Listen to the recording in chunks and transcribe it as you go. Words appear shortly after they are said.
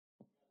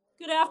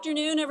Good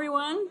afternoon,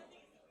 everyone.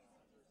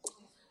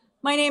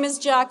 My name is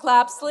Jack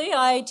Lapsley.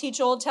 I teach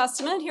Old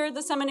Testament here at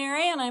the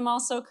seminary, and I'm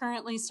also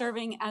currently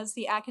serving as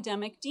the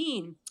academic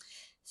dean.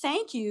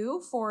 Thank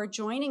you for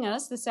joining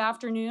us this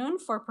afternoon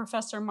for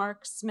Professor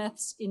Mark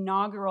Smith's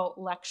inaugural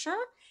lecture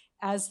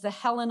as the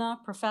Helena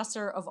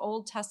Professor of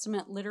Old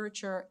Testament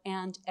Literature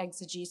and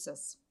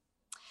Exegesis,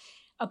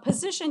 a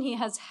position he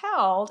has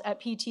held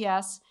at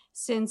PTS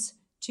since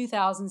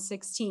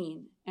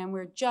 2016, and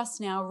we're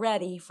just now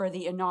ready for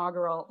the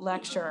inaugural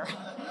lecture.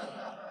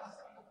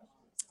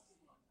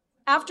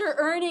 After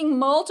earning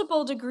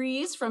multiple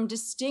degrees from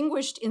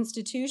distinguished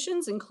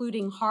institutions,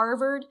 including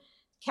Harvard,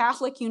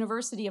 Catholic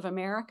University of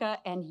America,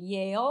 and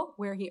Yale,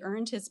 where he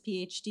earned his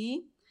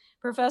PhD,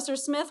 Professor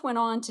Smith went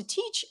on to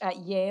teach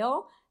at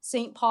Yale,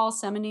 St. Paul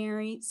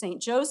Seminary,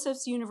 St.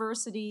 Joseph's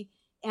University,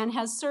 and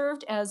has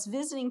served as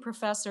visiting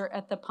professor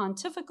at the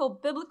Pontifical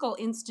Biblical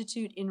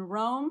Institute in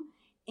Rome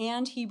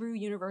and Hebrew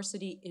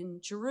University in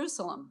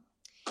Jerusalem.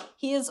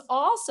 He is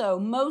also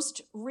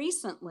most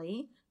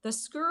recently the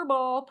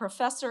Skirball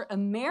Professor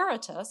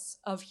Emeritus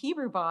of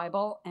Hebrew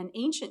Bible and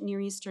Ancient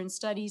Near Eastern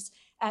Studies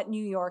at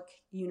New York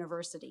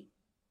University.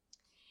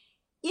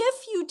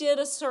 If you did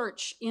a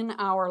search in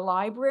our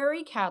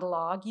library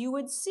catalog, you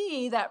would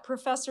see that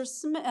Professor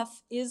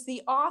Smith is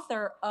the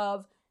author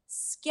of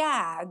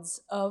scads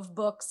of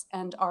books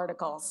and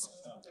articles.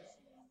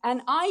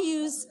 And I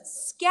use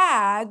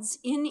scads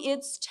in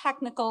its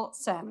technical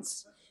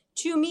sense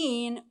to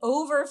mean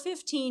over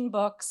 15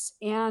 books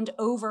and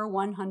over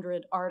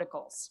 100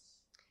 articles.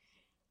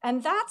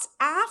 And that's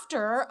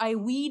after I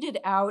weeded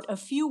out a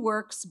few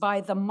works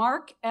by the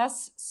Mark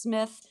S.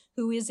 Smith,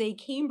 who is a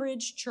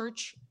Cambridge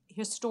church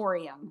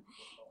historian,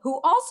 who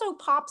also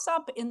pops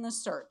up in the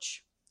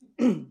search.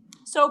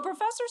 So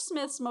Professor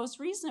Smith's most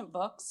recent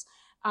books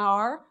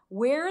are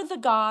Where the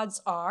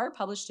Gods Are,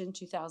 published in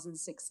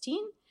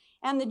 2016,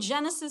 and The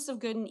Genesis of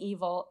Good and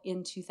Evil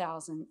in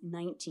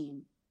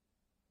 2019.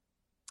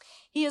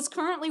 He is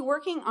currently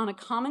working on a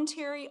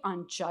commentary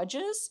on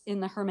Judges in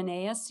the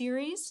Hermeneia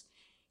series.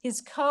 His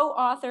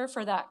co-author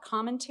for that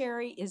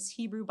commentary is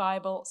Hebrew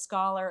Bible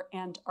scholar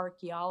and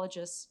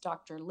archaeologist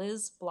Dr.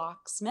 Liz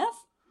Block Smith,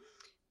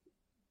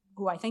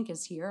 who I think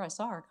is here. I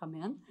saw her come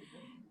in.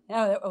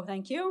 Oh,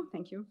 thank you.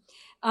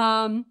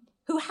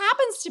 Who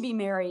happens to be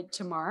married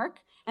to Mark,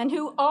 and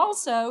who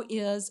also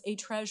is a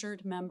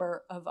treasured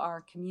member of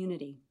our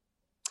community.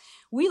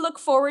 We look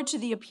forward to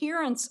the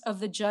appearance of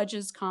the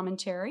Judges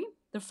commentary,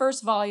 the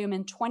first volume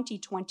in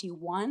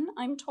 2021,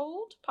 I'm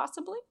told,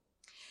 possibly,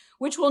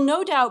 which will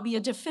no doubt be a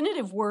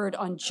definitive word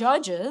on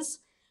Judges,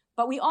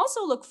 but we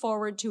also look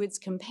forward to its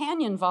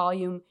companion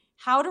volume,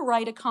 How to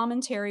Write a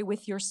Commentary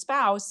with Your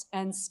Spouse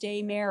and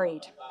Stay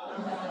Married.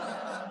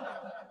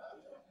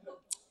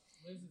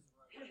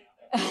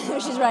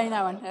 She's writing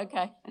that one,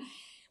 okay.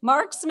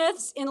 Mark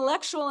Smith's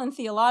intellectual and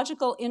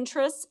theological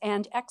interests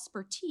and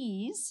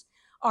expertise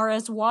are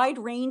as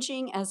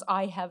wide-ranging as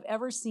I have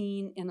ever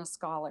seen in a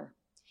scholar,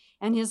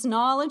 and his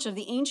knowledge of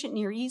the ancient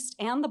Near East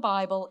and the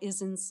Bible is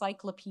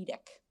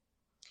encyclopedic.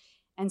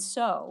 And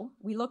so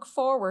we look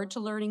forward to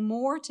learning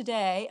more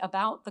today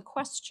about the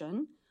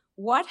question,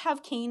 what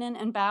have Canaan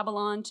and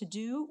Babylon to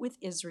do with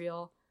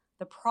Israel,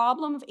 the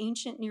problem of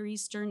ancient Near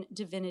Eastern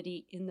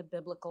divinity in the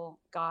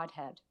biblical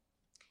Godhead.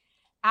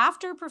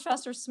 After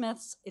Professor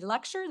Smith's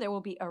lecture, there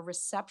will be a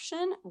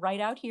reception right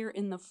out here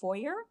in the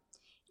foyer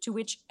to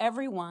which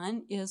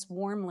everyone is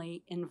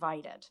warmly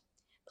invited.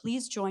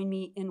 Please join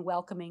me in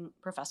welcoming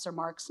Professor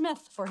Mark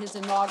Smith for his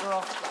inaugural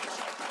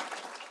lecture.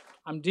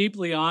 I'm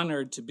deeply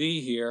honored to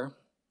be here.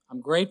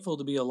 I'm grateful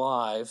to be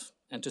alive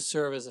and to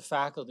serve as a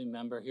faculty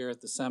member here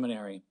at the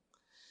seminary.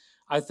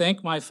 I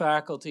thank my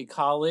faculty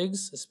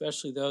colleagues,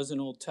 especially those in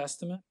Old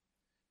Testament,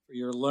 for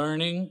your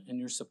learning and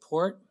your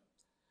support.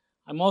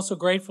 I'm also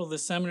grateful to the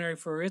seminary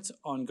for its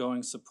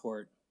ongoing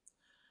support.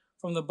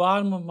 From the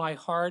bottom of my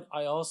heart,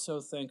 I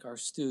also thank our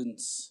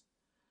students.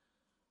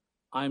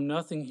 I'm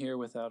nothing here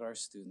without our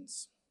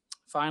students.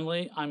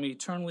 Finally, I'm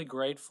eternally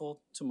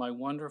grateful to my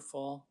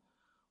wonderful,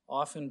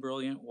 often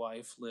brilliant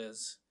wife,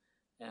 Liz,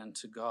 and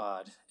to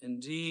God.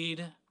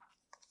 Indeed,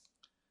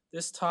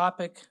 this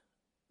topic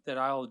that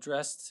I'll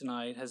address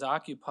tonight has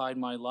occupied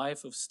my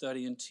life of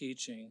study and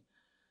teaching,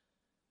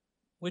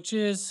 which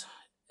is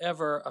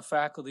ever a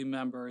faculty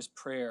member's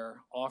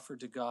prayer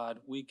offered to God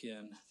week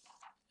in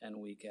and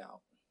week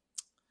out.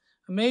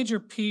 A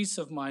major piece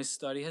of my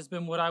study has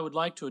been what I would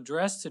like to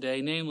address today,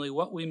 namely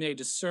what we may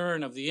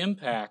discern of the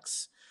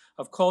impacts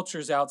of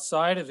cultures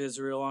outside of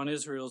Israel on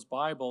Israel's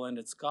Bible and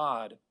its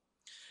God.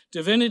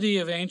 Divinity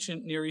of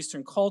ancient Near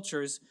Eastern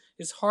cultures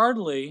is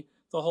hardly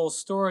the whole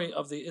story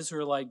of the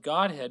Israelite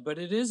Godhead, but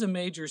it is a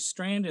major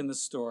strand in the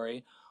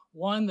story,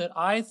 one that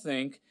I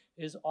think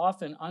is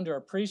often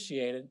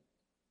underappreciated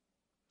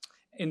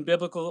in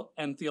biblical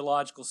and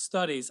theological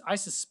studies. I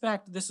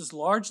suspect this is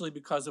largely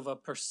because of a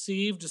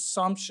perceived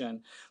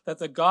assumption that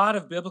the God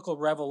of biblical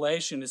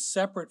revelation is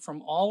separate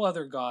from all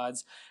other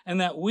gods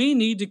and that we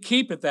need to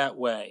keep it that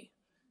way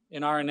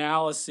in our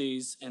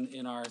analyses and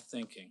in our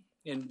thinking.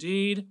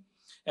 Indeed,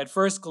 At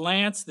first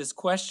glance, this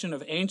question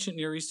of ancient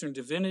Near Eastern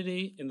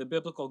divinity in the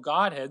biblical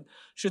Godhead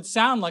should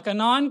sound like a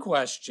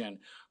non-question,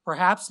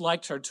 perhaps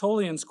like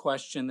Tertullian's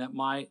question that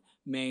my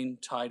main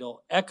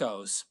title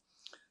echoes.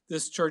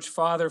 This church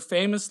father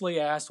famously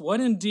asked,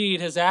 "What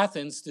indeed has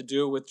Athens to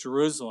do with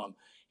Jerusalem?"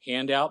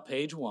 Handout,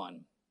 page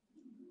 1.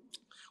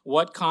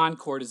 What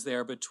concord is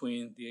there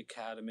between the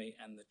academy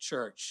and the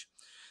church?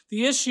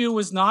 The issue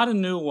was not a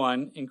new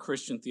one in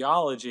Christian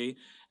theology,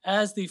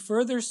 as the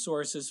further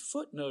sources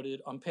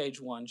footnoted on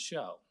page 1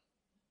 show.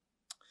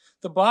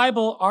 The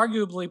Bible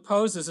arguably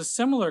poses a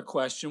similar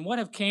question: what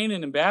have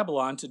Canaan and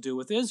Babylon to do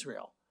with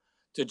Israel?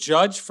 To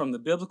judge from the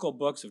biblical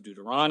books of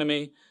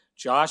Deuteronomy,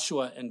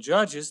 Joshua, and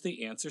Judges,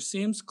 the answer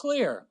seems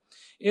clear.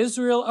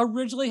 Israel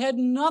originally had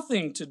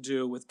nothing to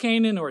do with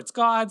Canaan or its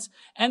gods,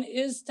 and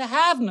is to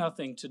have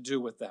nothing to do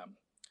with them.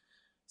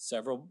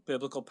 Several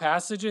biblical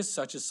passages,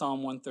 such as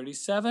Psalm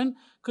 137,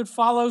 could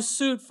follow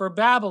suit for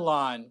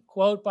Babylon.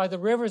 Quote, "By the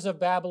rivers of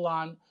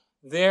Babylon,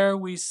 there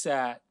we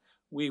sat,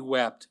 we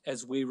wept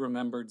as we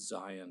remembered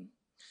Zion."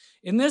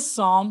 In this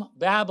psalm,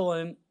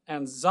 Babylon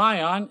and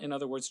Zion, in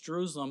other words,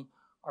 Jerusalem,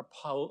 are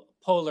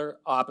polar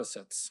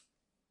opposites.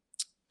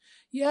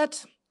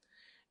 Yet,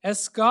 as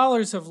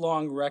scholars have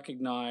long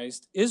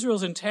recognized,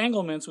 Israel's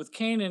entanglements with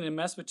Canaan and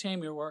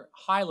Mesopotamia were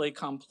highly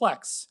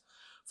complex.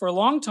 For a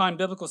long time,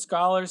 biblical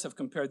scholars have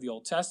compared the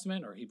Old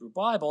Testament, or Hebrew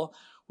Bible,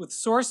 with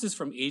sources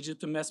from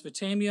Egypt and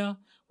Mesopotamia,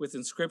 with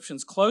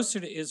inscriptions closer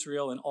to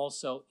Israel and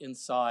also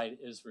inside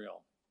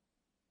Israel.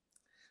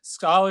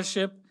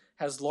 Scholarship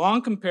has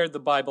long compared the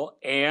Bible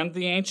and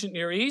the ancient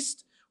Near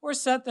East, or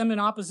set them in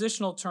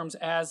oppositional terms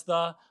as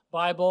the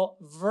Bible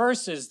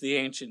versus the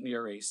ancient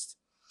Near East.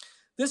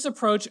 This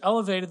approach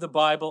elevated the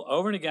Bible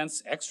over and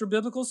against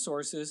extra-biblical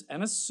sources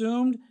and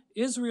assumed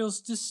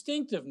Israel's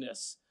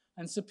distinctiveness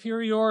and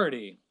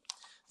superiority.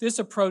 This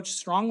approach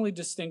strongly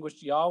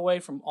distinguished Yahweh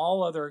from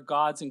all other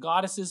gods and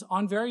goddesses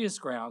on various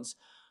grounds,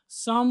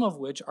 some of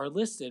which are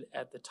listed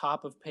at the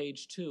top of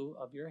page 2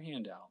 of your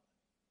handout.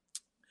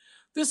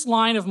 This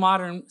line of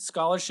modern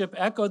scholarship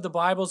echoed the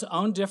Bible's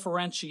own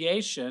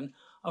differentiation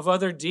of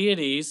other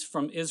deities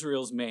from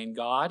Israel's main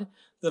God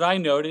that I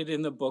noted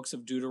in the books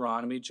of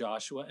Deuteronomy,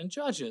 Joshua, and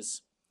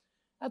Judges.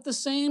 At the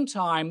same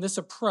time, this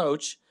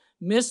approach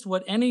missed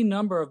what any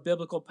number of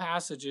biblical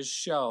passages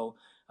show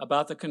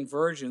about the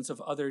convergence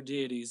of other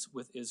deities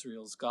with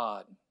Israel's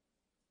God.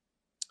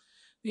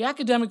 The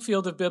academic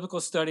field of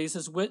biblical studies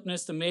has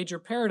witnessed a major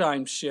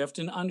paradigm shift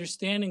in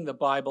understanding the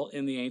Bible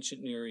in the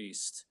ancient Near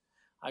East.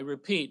 I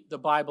repeat, the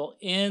Bible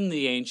in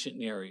the ancient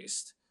Near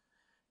East,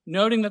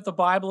 noting that the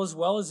Bible, as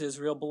well as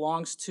Israel,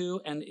 belongs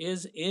to and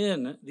is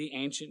in the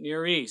ancient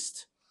Near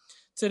East.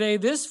 Today,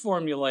 this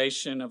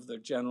formulation of the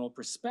general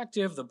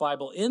perspective, the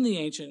Bible in the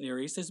ancient Near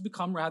East, has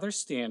become rather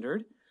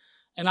standard,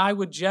 and I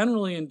would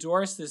generally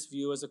endorse this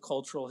view as a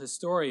cultural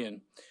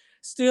historian.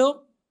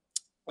 Still,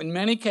 in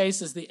many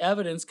cases, the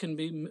evidence can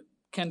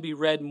be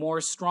read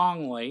more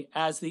strongly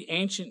as the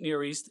ancient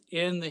Near East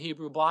in the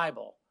Hebrew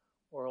Bible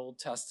or Old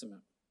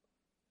Testament.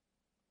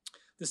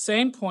 The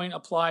same point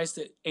applies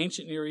to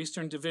ancient Near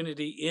Eastern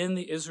divinity in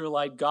the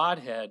Israelite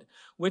Godhead,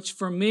 which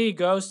for me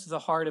goes to the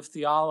heart of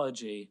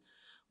theology.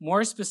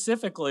 More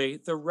specifically,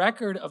 the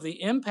record of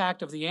the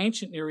impact of the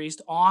ancient Near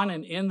East on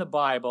and in the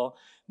Bible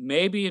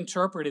may be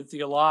interpreted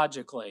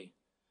theologically.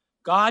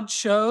 God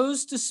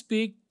chose to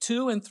speak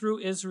to and through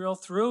Israel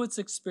through its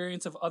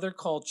experience of other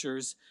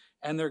cultures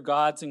and their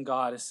gods and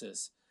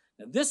goddesses.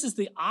 Now, this is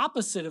the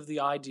opposite of the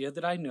idea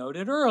that I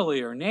noted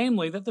earlier,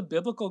 namely that the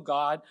biblical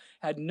God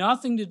had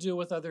nothing to do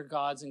with other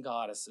gods and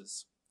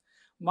goddesses.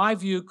 My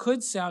view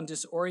could sound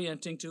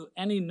disorienting to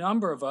any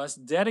number of us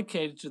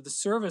dedicated to the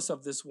service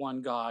of this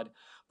one God,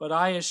 but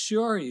I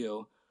assure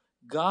you,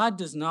 God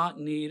does not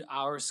need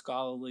our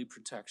scholarly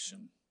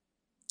protection.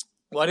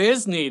 What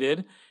is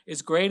needed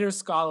is greater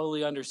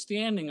scholarly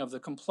understanding of the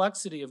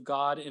complexity of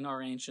God in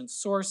our ancient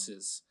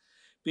sources.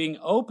 Being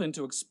open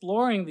to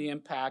exploring the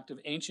impact of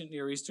ancient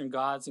Near Eastern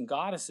gods and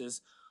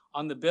goddesses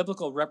on the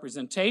biblical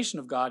representation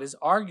of God is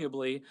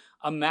arguably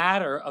a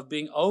matter of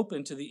being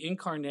open to the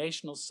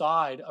incarnational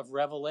side of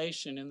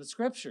revelation in the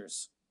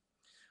Scriptures.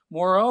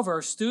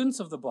 Moreover, students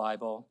of the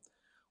Bible,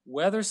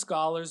 whether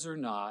scholars or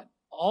not,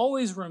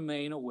 always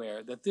remain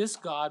aware that this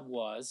God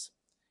was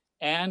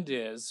and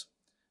is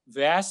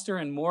vaster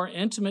and more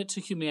intimate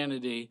to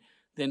humanity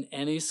than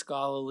any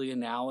scholarly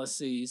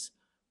analyses,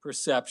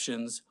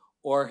 perceptions,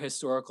 or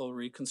historical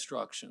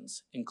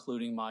reconstructions,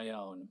 including my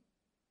own.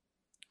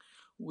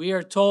 We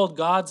are told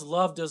God's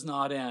love does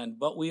not end,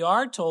 but we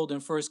are told in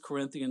 1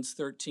 Corinthians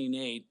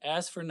 13:8,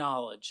 as for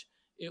knowledge,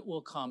 it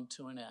will come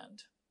to an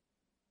end.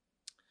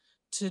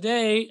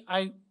 Today,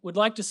 I would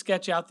like to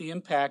sketch out the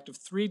impact of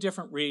 3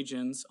 different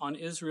regions on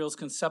Israel's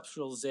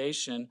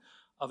conceptualization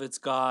of its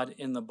God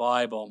in the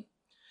Bible.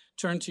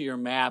 Turn to your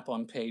map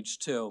on page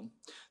 2.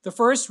 The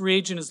first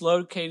region is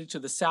located to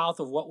the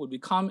south of what would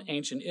become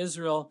ancient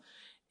Israel,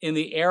 in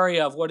the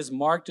area of what is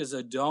marked as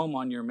a dome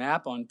on your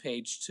map on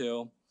page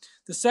 2.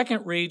 The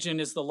second region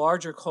is the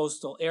larger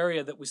coastal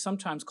area that we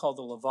sometimes call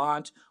the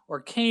Levant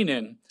or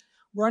Canaan,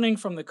 running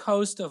from the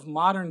coast of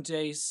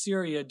modern-day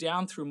Syria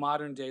down through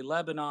modern-day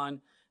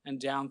Lebanon and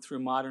down through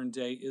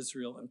modern-day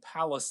Israel and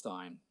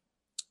Palestine.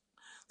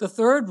 The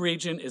third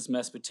region is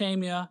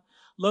Mesopotamia,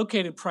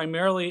 located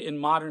primarily in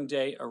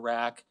modern-day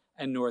Iraq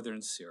and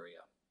northern Syria.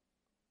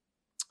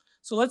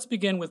 So let's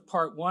begin with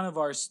part one of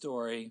our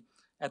story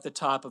at the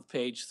top of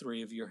page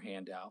 3 of your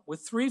handout,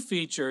 with 3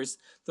 features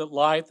that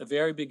lie at the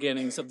very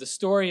beginnings of the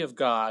story of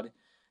God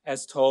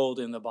as told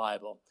in the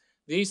Bible.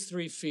 These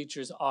 3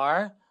 features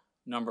are,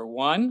 number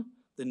 1,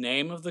 the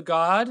name of the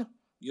God,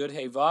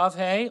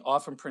 Yud-He-Vav-He,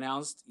 often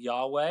pronounced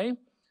Yahweh.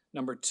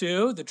 Number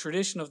 2, the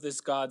tradition of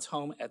this God's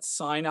home at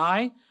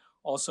Sinai,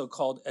 also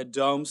called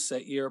Edom,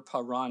 Seir,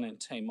 Paran, and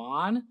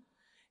Teman.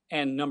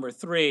 And number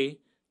 3,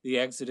 the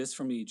Exodus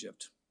from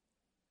Egypt.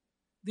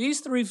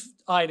 These 3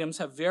 items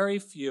have very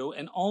few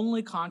and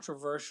only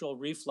controversial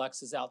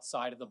reflexes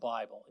outside of the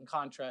Bible, in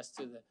contrast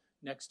to the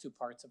next 2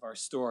 parts of our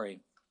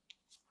story.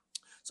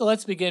 So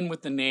let's begin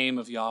with the name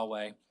of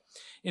Yahweh.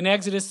 In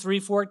Exodus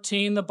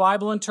 3:14, the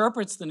Bible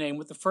interprets the name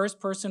with the first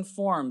person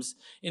forms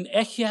in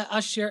Echya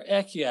Asher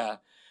Echya,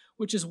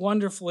 which is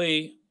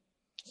wonderfully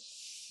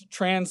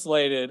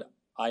translated,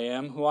 I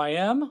am who I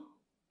am.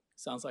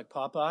 Sounds like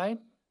Popeye.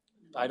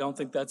 I don't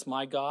think that's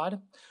my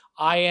God.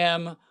 I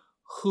am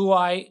who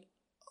I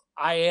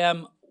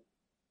am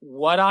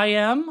what I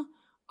am.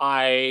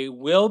 I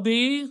will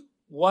be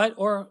what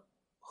or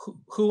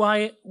who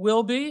I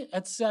will be,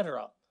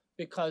 etc.,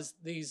 because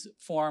these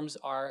forms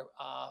are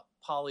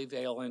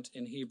polyvalent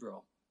in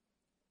Hebrew.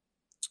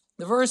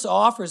 The verse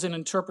offers an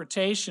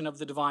interpretation of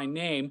the divine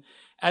name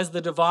as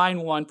the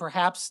divine one,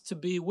 perhaps to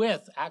be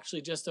with.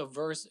 Actually, just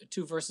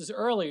 2 verses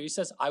earlier, he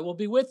says, I will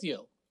be with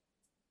you.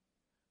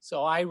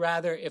 So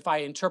if I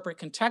interpret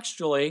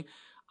contextually,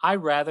 I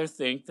rather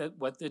think that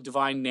what the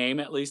divine name,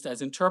 at least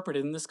as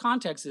interpreted in this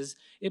context, is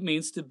it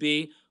means to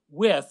be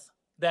with,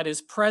 that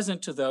is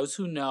present to those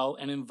who know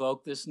and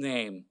invoke this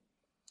name.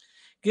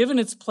 Given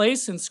its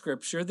place in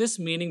Scripture, this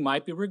meaning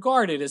might be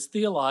regarded as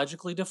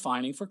theologically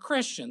defining for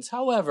Christians.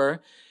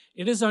 However,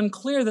 it is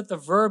unclear that the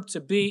verb to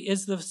be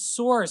is the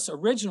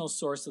original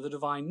source of the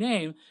divine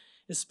name,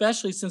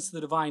 especially since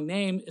the divine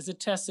name is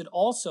attested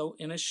also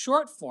in a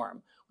short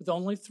form with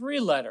only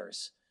 3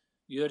 letters,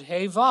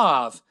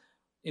 Yud-He-Vav,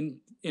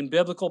 in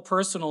biblical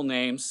personal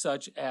names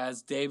such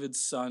as David's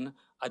son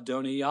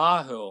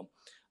Adoniyahu.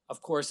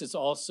 Of course, it's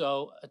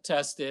also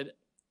attested,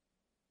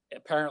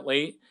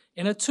 apparently,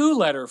 in a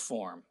 2-letter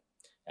form,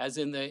 as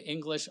in the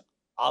English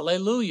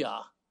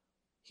Alleluia,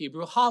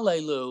 Hebrew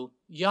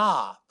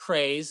Hallelujah,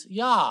 praise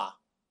Yah.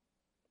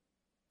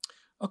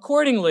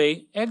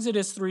 Accordingly,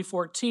 Exodus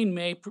 3:14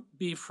 may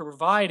be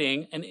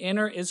providing an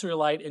inner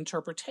Israelite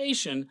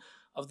interpretation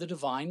of the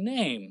divine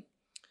name.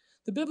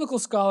 The biblical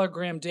scholar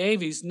Graham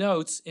Davies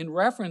notes in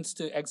reference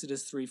to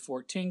Exodus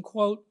 3:14,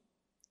 quote,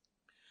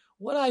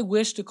 what I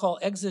wish to call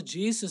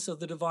exegesis of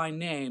the divine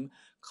name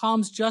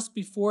comes just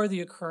before the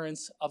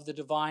occurrence of the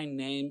divine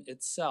name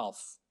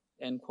itself,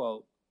 end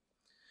quote.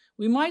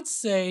 We might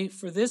say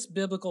for this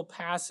biblical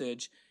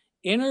passage,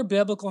 inner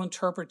biblical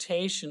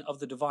interpretation of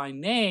the divine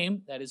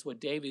name, that is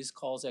what Davies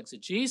calls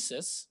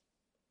exegesis,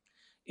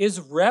 is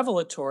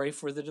revelatory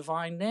for the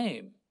divine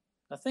name.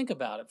 Now think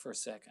about it for a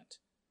second.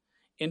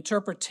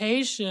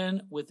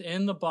 Interpretation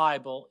within the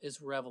Bible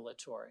is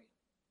revelatory.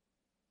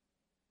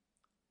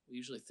 We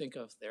usually think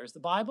of, there's the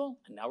Bible,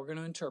 and now we're going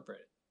to interpret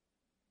it.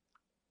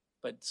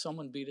 But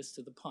someone beat us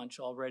to the punch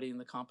already in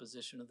the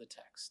composition of the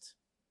text.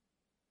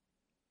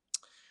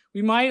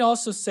 We might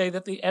also say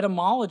that the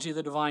etymology of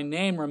the divine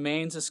name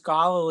remains a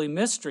scholarly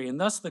mystery, and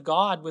thus the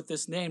God with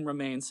this name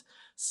remains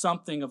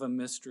something of a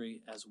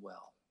mystery as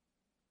well.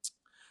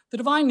 The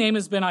divine name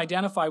has been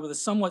identified with a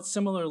somewhat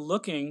similar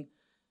looking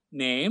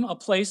name, a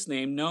place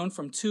name known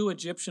from 2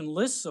 Egyptian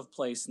lists of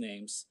place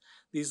names.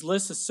 These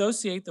lists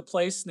associate the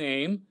place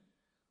name,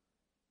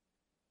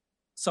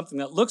 something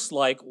that looks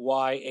like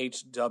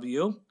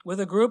YHW, with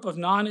a group of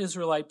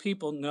non-Israelite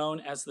people known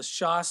as the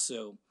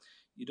Shasu.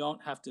 You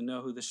don't have to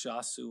know who the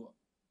Shasu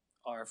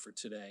are for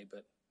today,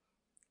 but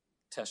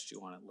test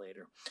you on it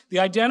later. The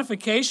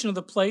identification of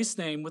the place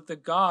name with the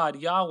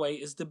God, Yahweh,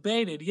 is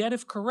debated, yet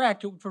if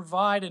correct, it would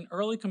provide an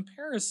early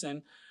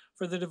comparison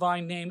for the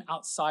divine name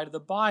outside of the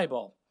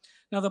Bible.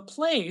 Now, the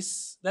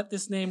place that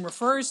this name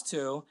refers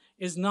to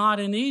is not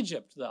in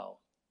Egypt, though.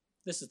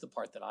 This is the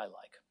part that I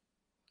like.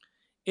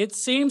 It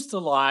seems to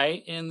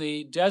lie in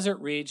the desert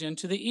region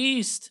to the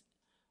east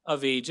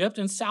of Egypt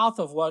and south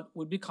of what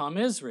would become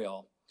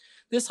Israel.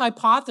 This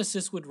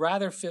hypothesis would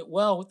rather fit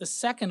well with the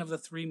second of the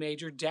 3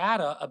 major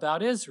data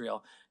about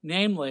Israel,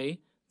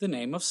 namely the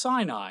name of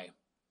Sinai.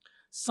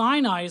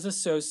 Sinai is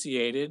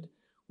associated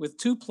with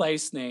 2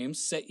 place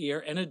names, Seir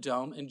and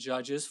Edom, in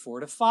Judges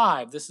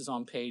 4-5. This is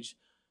on page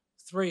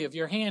 3 of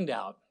your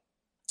handout.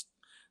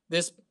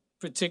 This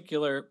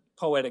particular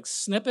poetic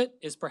snippet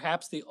is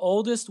perhaps the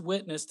oldest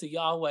witness to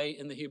Yahweh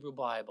in the Hebrew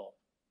Bible.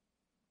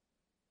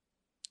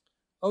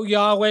 O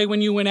Yahweh,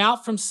 when you went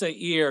out from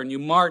Seir and you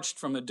marched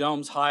from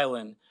Edom's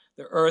highland,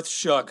 the earth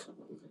shook,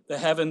 the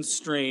heavens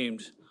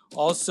streamed.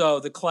 Also,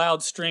 the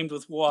clouds streamed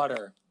with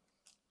water.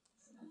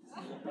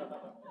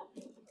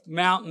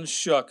 Mountains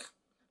shook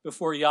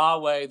before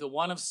Yahweh, the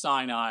one of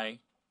Sinai,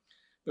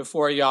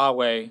 before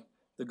Yahweh,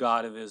 the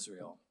God of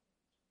Israel.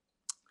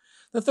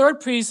 The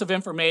third piece of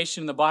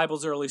information in the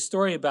Bible's early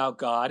story about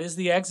God is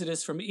the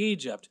Exodus from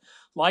Egypt.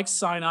 Like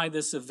Sinai,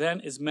 this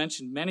event is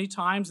mentioned many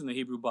times in the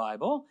Hebrew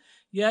Bible,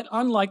 yet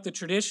unlike the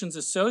traditions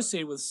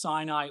associated with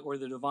Sinai or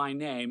the divine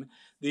name,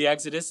 the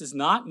Exodus is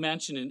not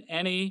mentioned in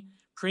any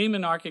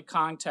pre-monarchic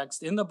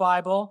context in the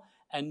Bible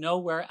and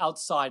nowhere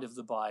outside of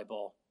the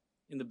Bible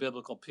in the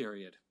biblical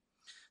period.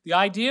 The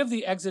idea of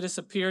the Exodus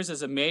appears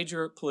as a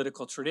major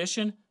political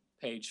tradition,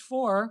 page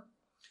 4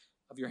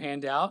 of your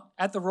handout,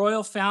 at the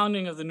royal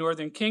founding of the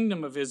northern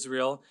kingdom of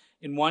Israel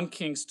in 1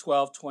 Kings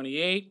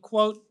 12:28,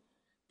 quote,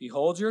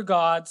 "Behold your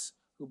gods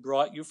who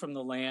brought you from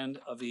the land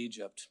of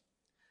Egypt."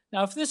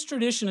 Now, if this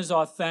tradition is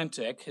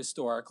authentic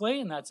historically,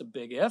 and that's a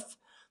big if,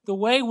 the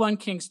way 1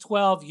 Kings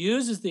 12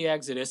 uses the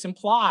Exodus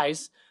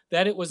implies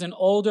that it was an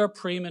older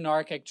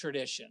pre-monarchic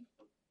tradition.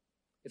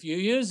 If you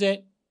use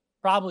it,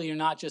 probably you're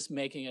not just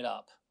making it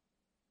up.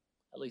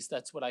 At least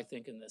that's what I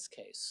think in this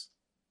case.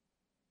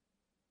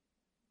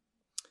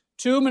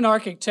 Two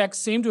monarchic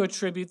texts seem to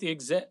attribute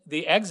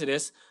the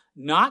Exodus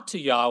not to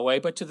Yahweh,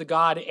 but to the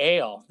god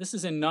El. This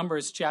is in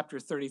Numbers chapter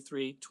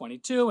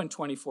 33:22 and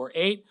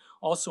 24:8,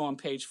 also on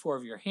page 4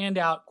 of your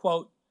handout.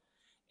 Quote,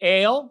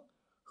 El,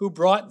 who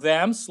brought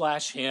them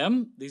 /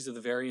 him, these are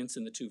the variants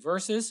in the two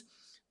verses,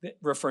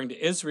 referring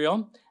to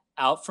Israel,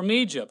 out from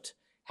Egypt,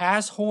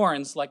 has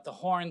horns like the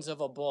horns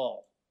of a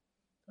bull.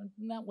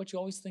 Isn't that what you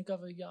always think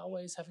of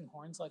Yahweh as having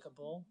horns like a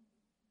bull?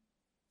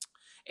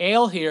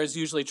 El here is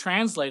usually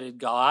translated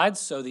God,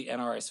 so the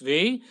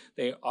NRSV,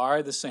 they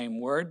are the same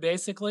word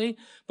basically,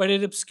 but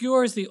it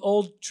obscures the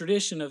old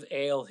tradition of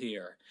El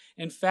here.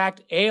 In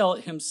fact, El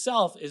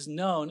himself is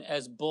known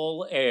as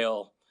Bull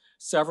El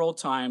several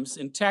times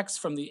in texts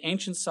from the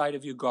ancient site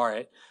of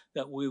Ugarit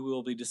that we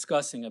will be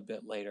discussing a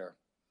bit later.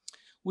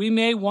 We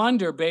may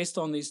wonder, based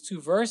on these two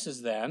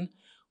verses then,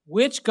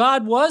 which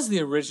God was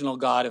the original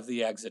God of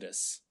the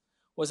Exodus?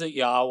 Was it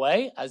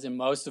Yahweh, as in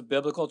most of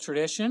biblical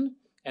tradition,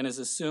 and is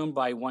assumed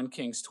by 1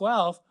 Kings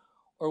 12,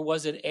 or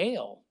was it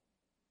El,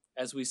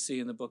 as we see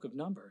in the book of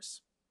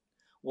Numbers?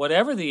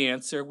 Whatever the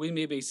answer, we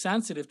may be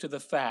sensitive to the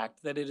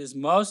fact that it is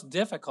most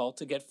difficult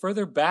to get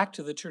further back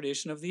to the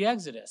tradition of the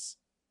Exodus.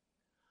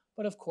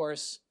 But of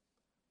course,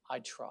 I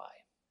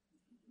try.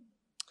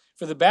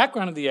 For the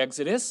background of the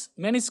Exodus,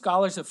 many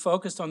scholars have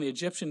focused on the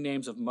Egyptian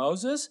names of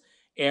Moses,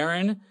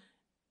 Aaron,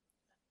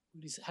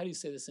 how do you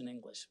say this in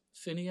English?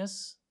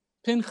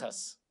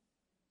 Pinchas,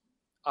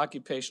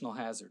 occupational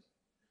hazard.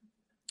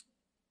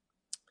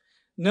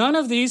 None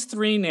of these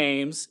three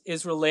names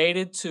is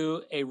related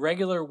to a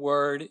regular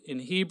word in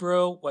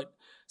Hebrew, what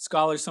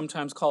scholars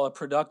sometimes call a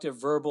productive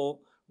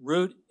verbal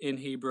root in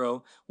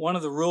Hebrew, one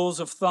of the rules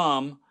of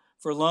thumb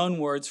for loan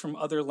words from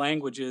other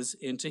languages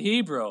into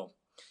Hebrew.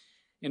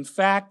 In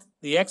fact,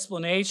 the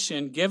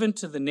explanation given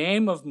to the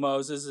name of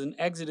Moses in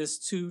Exodus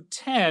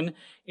 2:10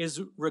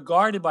 is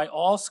regarded by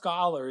all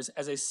scholars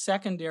as a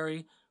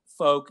secondary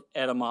folk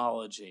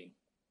etymology.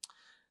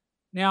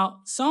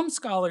 Now, some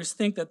scholars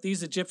think that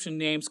these Egyptian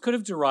names could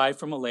have derived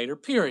from a later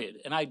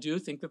period, and I do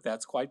think that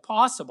that's quite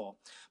possible.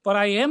 But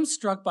I am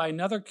struck by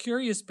another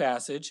curious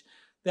passage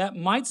that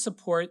might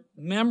support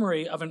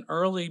memory of an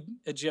early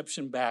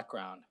Egyptian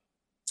background.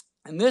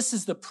 And this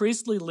is the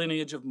priestly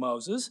lineage of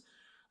Moses,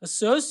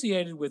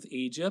 associated with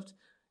Egypt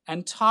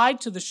and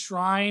tied to the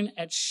shrine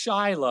at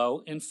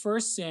Shiloh in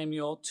 1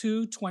 Samuel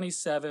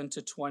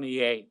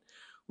 2:27-28.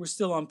 We're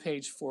still on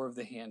page 4 of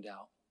the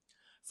handout.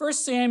 1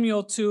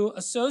 Samuel 2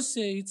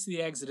 associates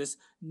the Exodus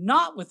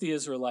not with the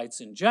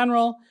Israelites in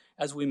general,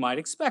 as we might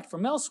expect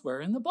from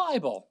elsewhere in the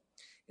Bible.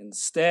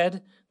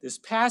 Instead, this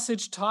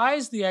passage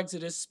ties the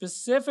Exodus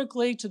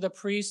specifically to the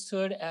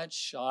priesthood at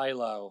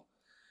Shiloh.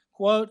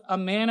 Quote, "A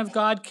man of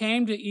God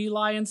came to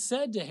Eli and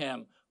said to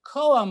him,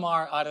 'Ko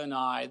Amar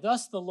Adonai,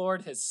 thus the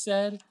Lord has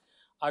said,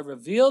 I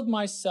revealed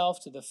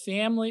myself to the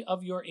family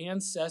of your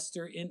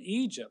ancestor in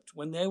Egypt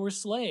when they were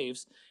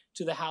slaves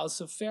to the house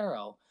of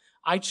Pharaoh.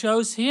 I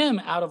chose him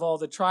out of all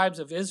the tribes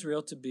of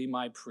Israel to be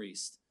my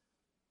priest,'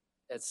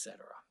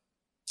 etc."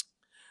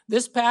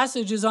 This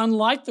passage is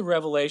unlike the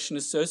revelation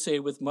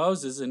associated with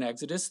Moses in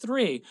Exodus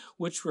 3,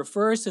 which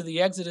refers to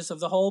the exodus of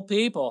the whole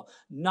people,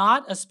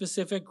 not a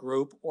specific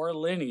group or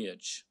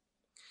lineage.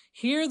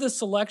 Here, the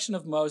selection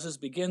of Moses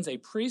begins a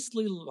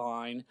priestly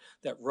line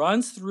that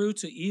runs through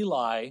to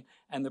Eli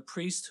and the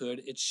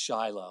priesthood at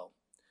Shiloh.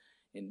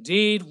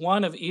 Indeed,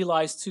 one of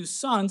Eli's two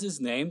sons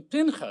is named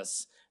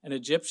Pinchas, an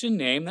Egyptian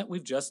name that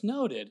we've just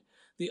noted.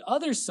 The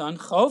other son,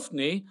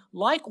 Hophni,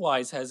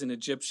 likewise has an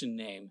Egyptian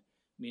name,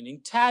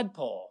 meaning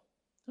tadpole.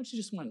 Don't you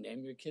just want to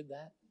name your kid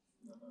that?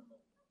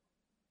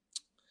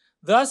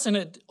 Thus,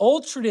 an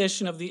old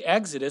tradition of the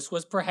Exodus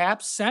was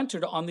perhaps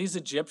centered on these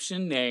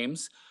Egyptian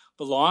names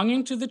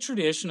belonging to the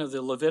tradition of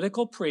the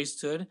Levitical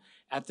priesthood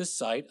at the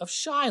site of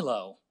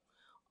Shiloh.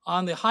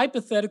 On the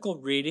hypothetical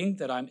reading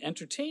that I'm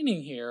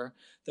entertaining here,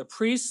 the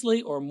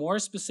priestly, or more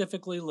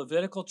specifically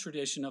Levitical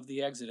tradition of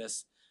the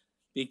Exodus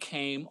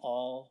became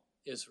all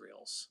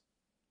Israel's.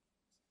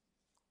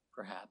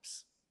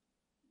 Perhaps.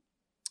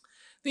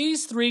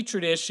 These three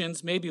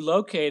traditions may be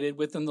located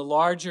within the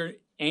larger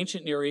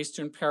ancient Near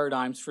Eastern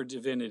paradigms for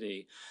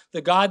divinity.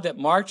 The God that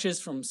marches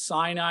from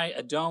Sinai,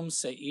 Edom,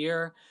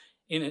 Seir,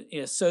 in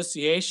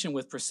association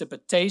with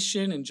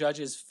precipitation in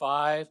Judges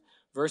 5,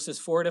 verses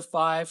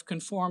 4-5,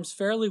 conforms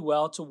fairly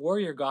well to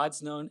warrior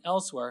gods known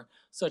elsewhere,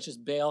 such as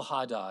Baal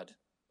Hadad.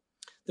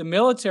 The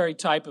military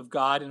type of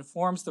God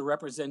informs the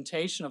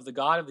representation of the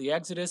God of the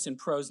Exodus in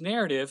prose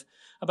narrative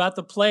about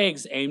the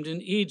plagues aimed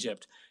in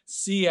Egypt,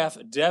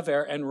 Cf,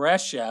 Dever, and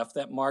Resheph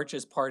that march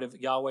as part of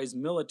Yahweh's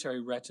military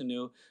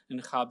retinue in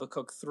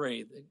Habakkuk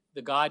 3.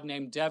 The God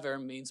named Dever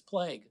means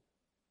plague,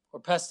 or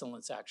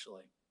pestilence,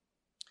 actually.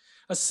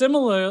 A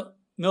similar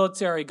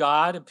military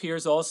god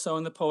appears also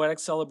in the poetic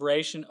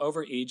celebration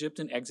over Egypt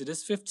in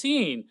Exodus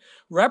 15,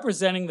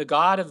 representing the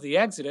God of the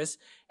Exodus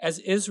as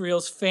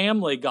Israel's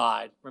family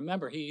God.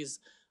 Remember,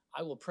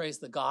 I will praise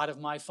the God of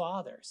my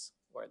fathers,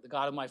 or the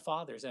God of my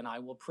fathers, and I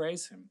will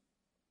praise him.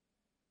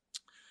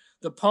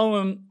 The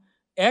poem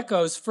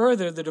echoes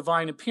further the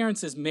divine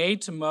appearances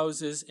made to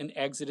Moses in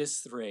Exodus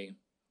 3.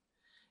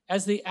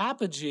 As the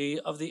apogee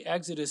of the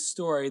Exodus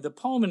story, the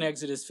poem in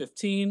Exodus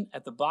 15,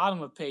 at the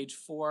bottom of page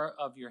 4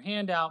 of your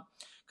handout,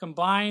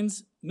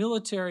 combines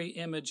military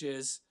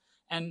images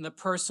and the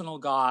personal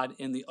God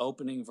in the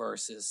opening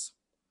verses.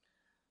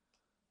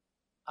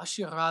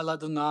 Ashira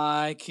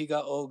l'Adonai ki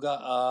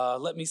ga'o.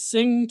 Let me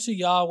sing to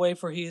Yahweh,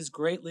 for he is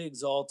greatly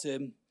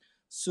exalted.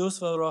 Sus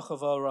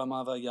v'rochavo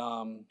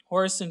ramavayam.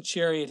 Horse and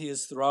chariot he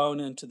is thrown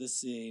into the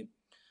sea.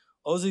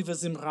 Ozi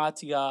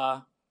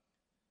v'zimratia.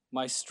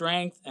 My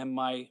strength and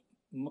my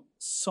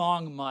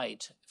song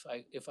might,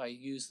 if I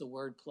use the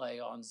word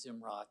play on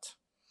Zimrat.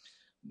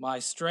 My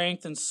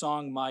strength and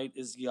song might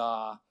is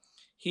Yah.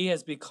 He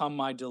has become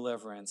my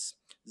deliverance.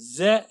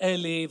 Ze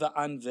eli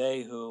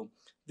v'anvehu.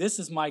 This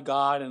is my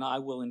God, and I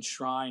will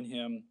enshrine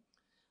him.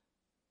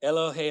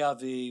 Elohei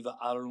avi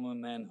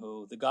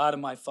v'arumenhu. The God of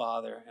my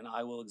father, and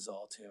I will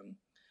exalt him.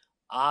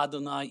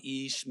 Adonai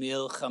ish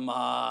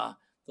milchama.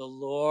 The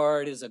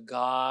Lord is a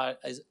God.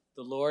 The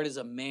Lord is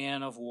a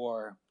man of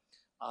war.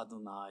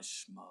 Adonai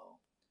Shmo.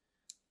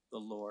 The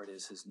Lord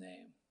is his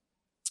name.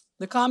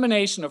 The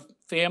combination of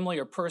family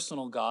or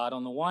personal God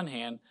on the one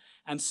hand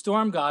and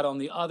storm God on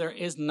the other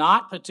is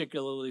not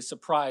particularly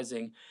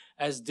surprising,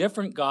 as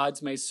different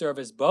gods may serve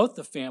as both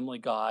the family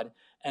God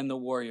and the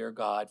warrior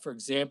God. For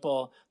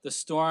example, the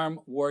storm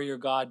warrior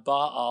god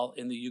Baal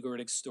in the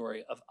Ugaritic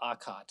story of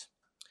Akkad.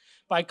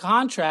 By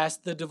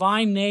contrast, the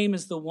divine name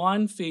is the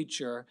one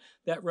feature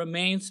that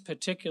remains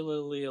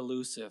particularly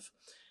elusive.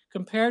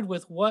 Compared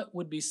with what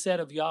would be said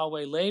of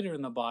Yahweh later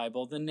in the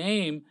Bible, the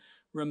name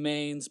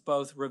remains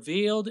both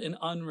revealed and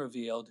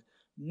unrevealed,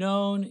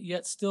 known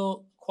yet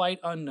still quite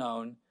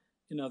unknown.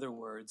 In other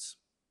words,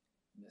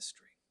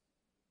 mystery.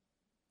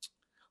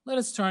 Let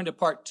us turn to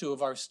part 2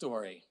 of our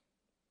story,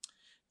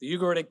 the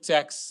Ugaritic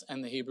texts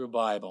and the Hebrew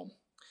Bible.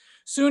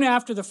 Soon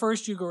after the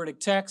first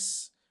Ugaritic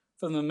texts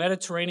from the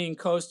Mediterranean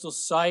coastal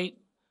site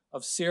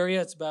of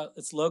Syria,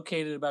 it's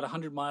located about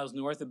 100 miles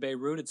north of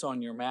Beirut. It's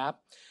on your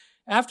map.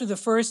 After the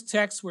first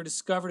texts were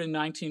discovered in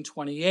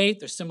 1928,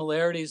 their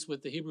similarities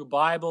with the Hebrew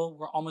Bible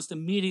were almost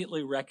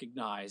immediately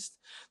recognized.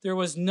 There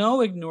was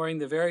no ignoring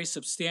the very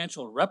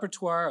substantial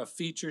repertoire of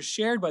features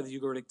shared by the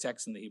Ugaritic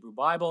texts in the Hebrew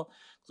Bible,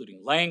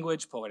 including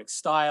language, poetic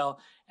style,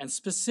 and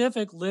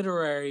specific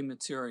literary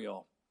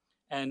material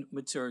and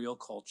material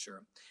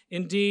culture.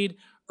 Indeed,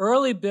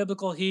 early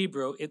biblical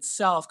Hebrew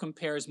itself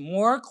compares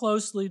more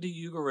closely to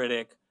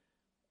Ugaritic,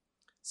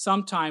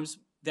 sometimes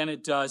than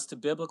it does to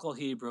biblical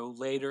Hebrew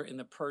later in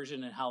the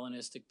Persian and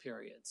Hellenistic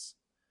periods.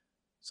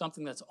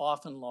 Something that's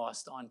often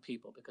lost on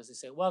people because they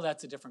say, well,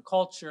 that's a different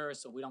culture,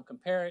 so we don't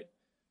compare it.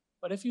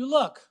 But if you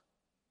look,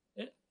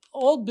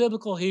 old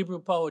biblical Hebrew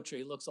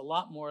poetry looks a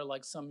lot more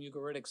like some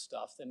Ugaritic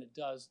stuff than it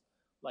does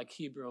like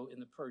Hebrew in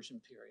the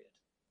Persian period,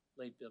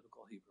 late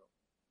biblical Hebrew.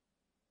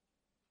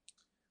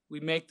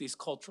 We make these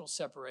cultural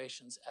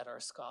separations at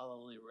our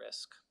scholarly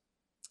risk.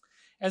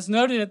 As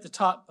noted at the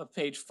top of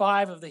page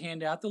 5 of the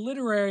handout, the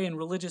literary and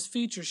religious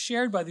features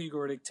shared by the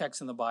Ugaritic texts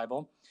in the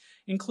Bible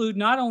include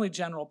not only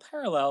general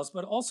parallels,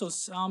 but also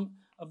some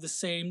of the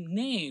same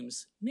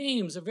names.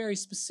 Names are very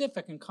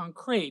specific and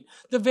concrete.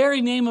 The very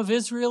name of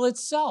Israel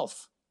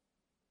itself.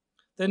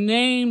 The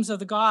names of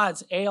the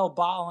gods, El,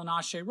 Baal, and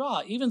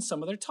Asherah, even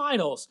some of their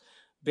titles.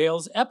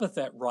 Baal's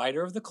epithet,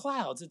 rider of the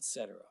clouds,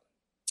 etc.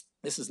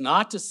 This is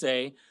not to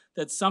say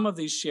that some of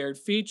these shared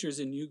features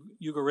in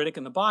Ugaritic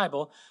in the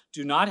Bible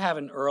do not have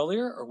an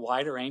earlier or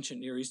wider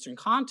ancient Near Eastern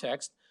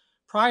context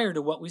prior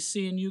to what we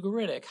see in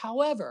Ugaritic.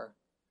 However,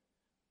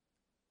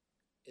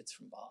 it's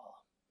from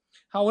Baal.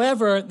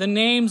 However, the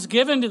names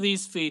given to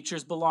these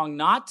features belong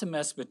not to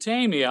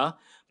Mesopotamia,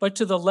 but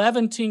to the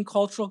Levantine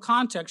cultural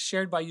context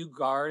shared by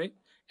Ugaritic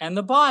and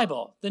the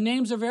Bible. The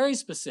names are very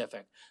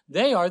specific.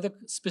 They are the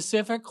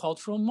specific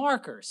cultural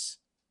markers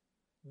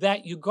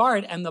that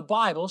Ugaritic and the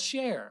Bible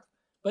share,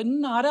 but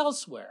not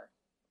elsewhere.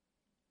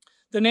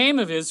 The name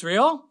of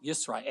Israel,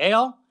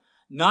 Yisrael,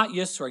 not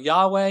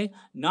Yisra-Yahweh,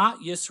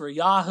 not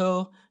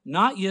Yisra-Yahu,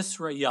 not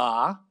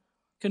Yisra-Yah,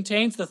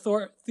 contains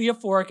the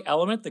theophoric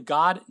element, the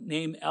God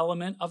name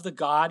element of the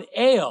god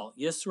El,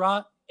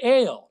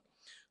 Yisra-El,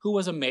 who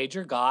was a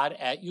major god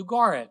at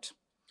Ugarit.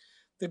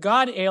 The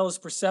god El is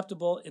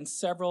perceptible in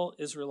several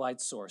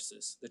Israelite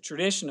sources. The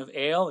tradition of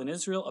El in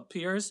Israel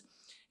appears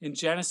in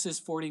Genesis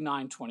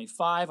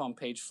 49:25 on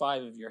page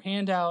 5 of your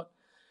handout.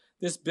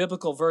 This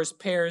biblical verse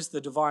pairs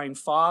the divine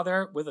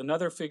father with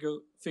another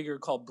figure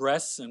called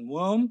breasts and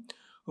womb,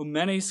 whom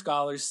many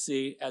scholars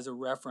see as a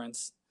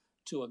reference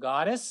to a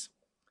goddess.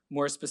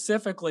 More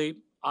specifically,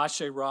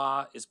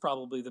 Asherah is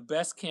probably the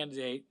best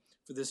candidate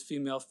for this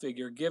female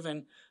figure,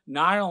 given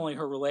not only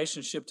her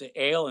relationship to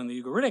El in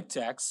the Ugaritic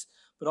texts,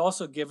 but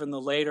also given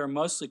the later,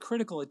 mostly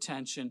critical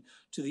attention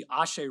to the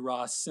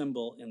Asherah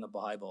symbol in the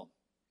Bible.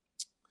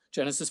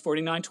 Genesis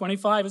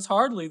 49:25 is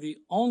hardly the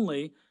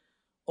only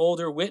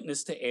older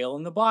witness to El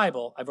in the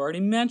Bible. I've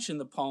already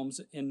mentioned the poems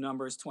in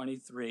Numbers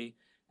 23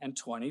 and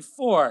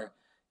 24,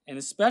 and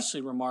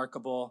especially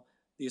remarkable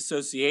the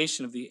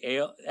association of the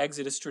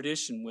Exodus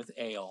tradition with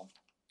El.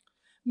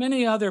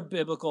 Many other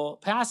biblical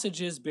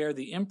passages bear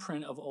the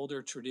imprint of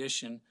older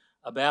tradition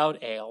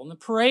about El. And the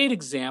parade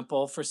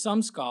example for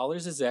some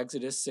scholars is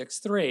Exodus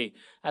 6:3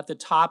 at the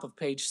top of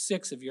page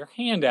 6 of your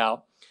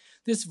handout.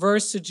 This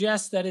verse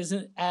suggests that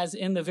as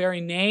in the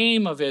very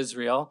name of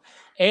Israel,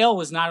 El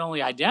was not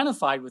only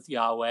identified with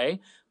Yahweh,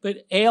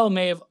 but El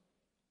may have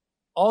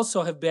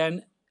also have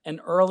been an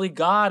early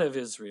god of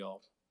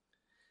Israel.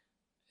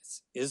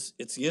 It's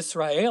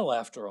Yisrael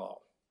after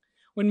all.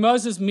 When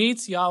Moses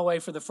meets Yahweh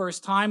for the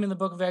first time in the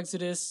book of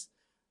Exodus,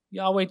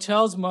 Yahweh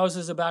tells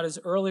Moses about his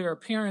earlier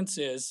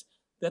appearances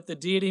that the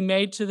deity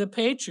made to the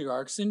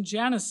patriarchs in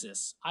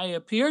Genesis. I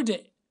appeared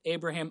to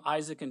Abraham,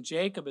 Isaac, and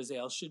Jacob as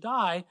El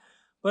Shaddai,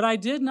 but I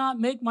did not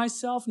make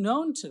myself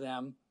known to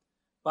them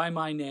by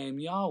my name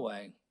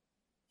Yahweh.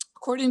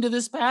 According to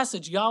this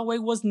passage, Yahweh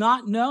was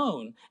not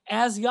known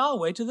as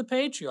Yahweh to the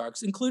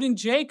patriarchs, including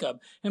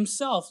Jacob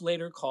himself,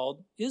 later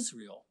called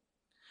Israel.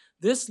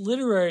 This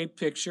literary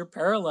picture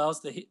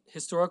parallels the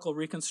historical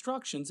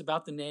reconstructions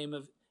about the name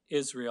of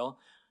Israel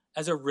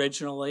as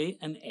originally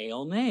an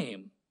El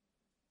name.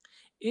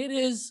 It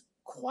is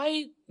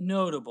quite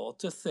notable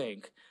to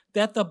think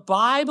that the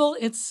Bible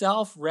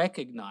itself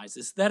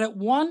recognizes that at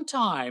one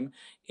time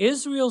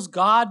Israel's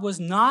God was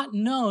not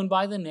known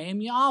by the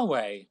name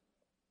Yahweh,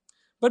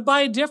 but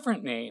by a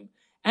different name,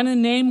 and a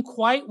name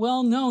quite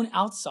well known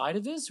outside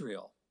of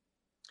Israel.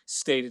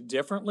 Stated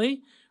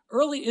differently,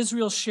 early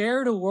Israel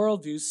shared a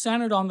worldview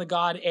centered on the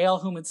god El,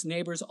 whom its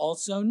neighbors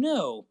also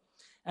knew,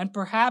 and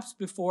perhaps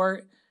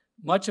before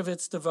much of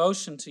its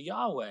devotion to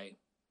Yahweh.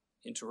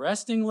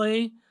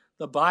 Interestingly,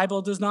 the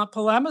Bible does not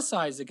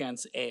polemicize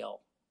against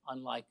El,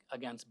 unlike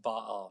against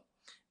Baal.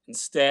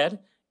 Instead,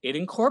 it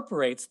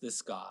incorporates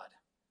this god.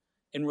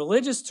 In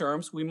religious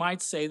terms, we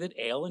might say that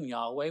El and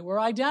Yahweh were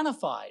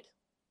identified.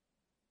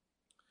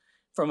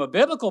 From a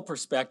biblical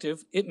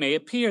perspective, it may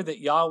appear that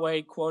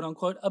Yahweh, quote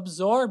unquote,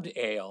 absorbed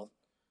El.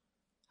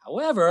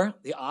 However,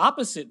 the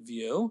opposite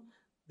view,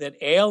 that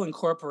El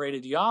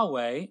incorporated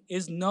Yahweh,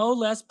 is no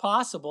less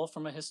possible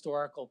from a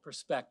historical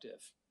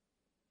perspective.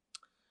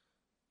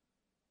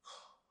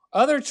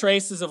 Other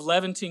traces of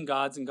Levantine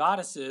gods and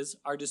goddesses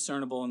are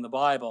discernible in the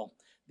Bible.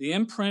 The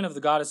imprint of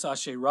the goddess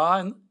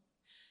Asherah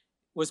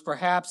was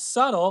perhaps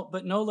subtle,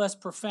 but no less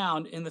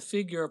profound in the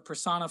figure of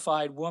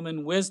personified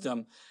woman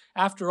wisdom.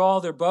 After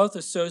all, they're both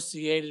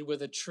associated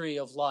with a tree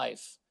of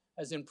life,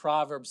 as in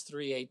Proverbs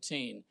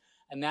 3:18.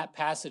 And that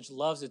passage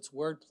loves its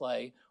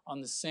wordplay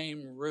on the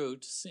same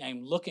root,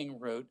 same looking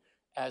root,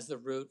 as the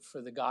root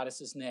for the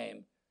goddess's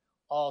name.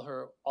 All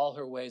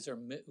her ways are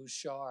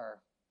Mi'ushar,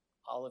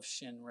 Aleph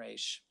Shin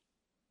Resh.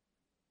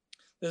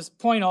 This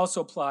point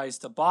also applies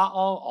to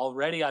Baal.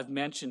 Already I've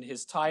mentioned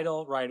his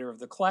title, Rider of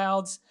the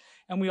Clouds,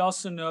 and we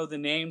also know the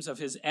names of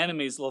his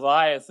enemies,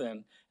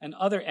 Leviathan, and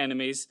other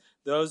enemies.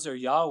 Those are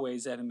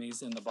Yahweh's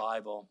enemies in the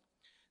Bible.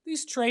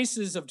 These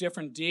traces of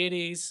different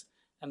deities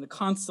and the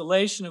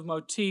constellation of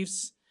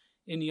motifs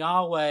in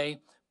Yahweh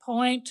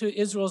point to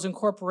Israel's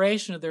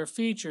incorporation of their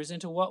features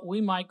into what we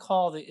might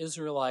call the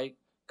Israelite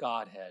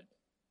Godhead.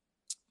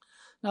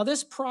 Now,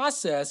 this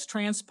process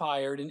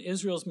transpired in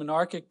Israel's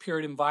monarchic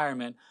period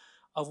environment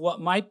of what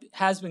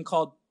has been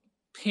called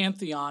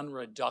pantheon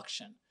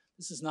reduction.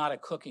 This is not a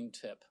cooking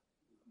tip.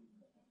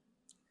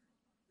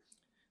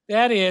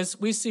 That is,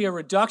 we see a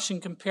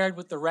reduction compared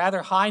with the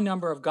rather high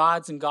number of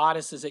gods and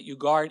goddesses at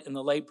Ugarit in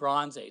the late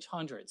Bronze Age,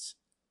 hundreds.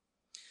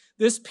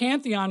 This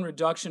pantheon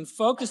reduction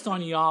focused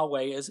on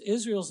Yahweh as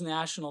Israel's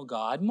national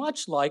god,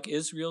 much like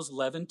Israel's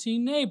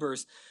Levantine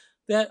neighbors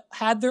that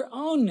had their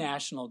own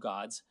national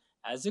gods,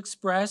 as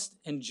expressed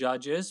in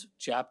Judges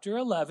chapter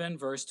 11,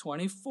 verse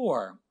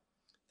 24.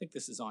 I think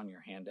this is on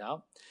your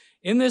handout.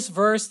 In this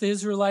verse, the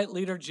Israelite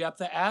leader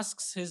Jephthah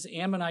asks his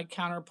Ammonite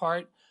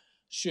counterpart,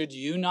 should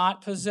you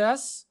not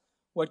possess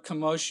what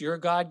Chemosh your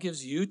God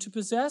gives you to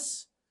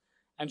possess?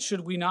 And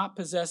should we not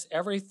possess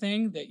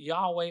everything that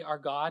Yahweh our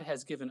God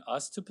has given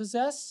us to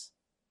possess?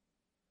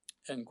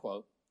 End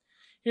quote.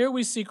 Here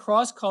we see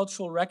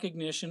cross-cultural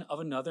recognition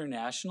of another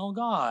national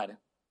god.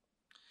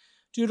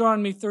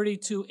 Deuteronomy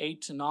 32,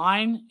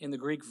 8-9, in the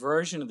Greek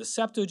version of the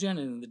Septuagint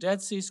and in the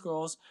Dead Sea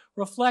Scrolls,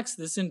 reflects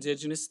this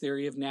indigenous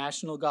theory of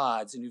national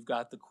gods, and you've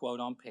got the quote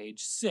on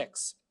page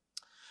 6.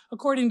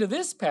 According to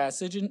this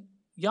passage,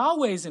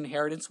 Yahweh's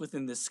inheritance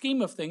within the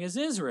scheme of things is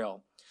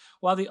Israel,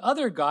 while the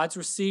other gods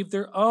received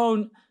their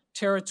own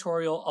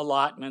territorial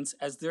allotments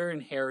as their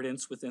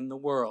inheritance within the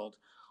world.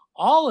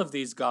 All of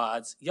these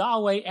gods,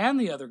 Yahweh and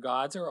the other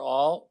gods, are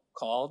all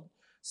called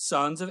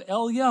sons of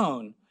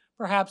Elyon,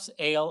 perhaps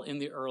El in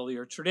the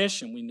earlier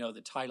tradition. We know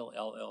the title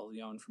El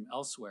Elyon from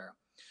elsewhere.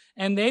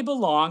 And they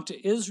belong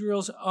to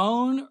Israel's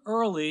own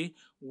early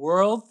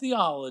world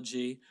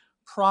theology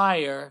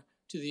prior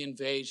to the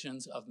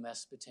invasions of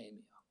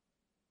Mesopotamia.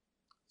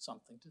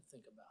 Something to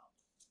think about.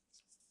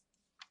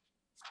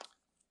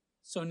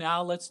 So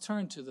now let's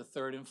turn to the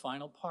third and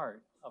final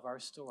part of our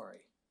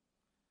story,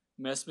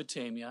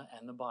 Mesopotamia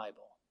and the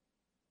Bible.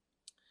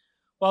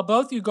 While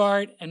both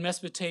Ugard and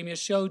Mesopotamia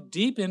show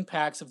deep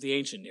impacts of the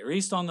ancient Near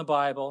East on the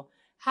Bible,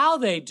 how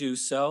they do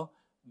so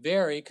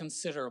vary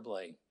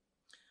considerably.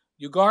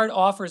 Ugard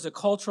offers a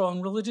cultural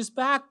and religious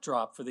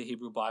backdrop for the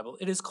Hebrew Bible.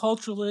 It is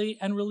culturally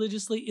and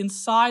religiously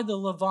inside the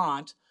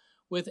Levant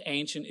with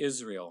ancient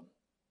Israel.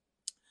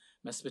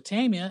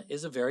 Mesopotamia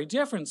is a very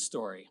different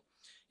story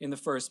in the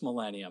first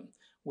millennium,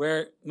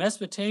 where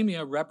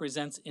Mesopotamia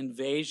represents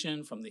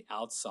invasion from the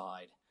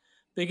outside.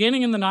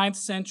 Beginning in the 9th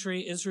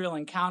century, Israel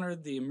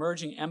encountered the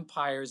emerging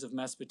empires of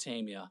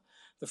Mesopotamia.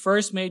 The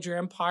first major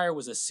empire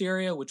was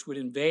Assyria, which would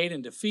invade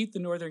and defeat the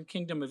northern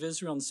kingdom of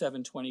Israel in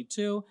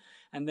 722,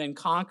 and then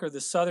conquer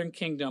the southern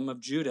kingdom of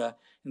Judah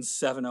in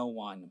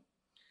 701.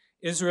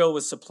 Israel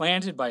was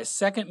supplanted by a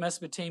second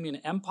Mesopotamian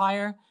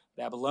empire,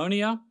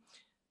 Babylonia,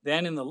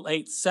 then in the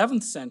late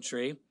 7th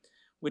century,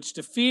 which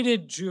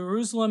defeated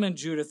Jerusalem and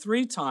Judah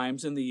 3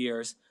 times in the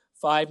years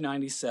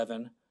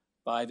 597,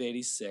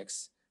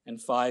 586, and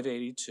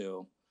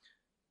 582,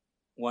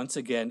 once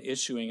again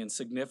issuing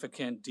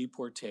insignificant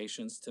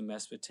deportations to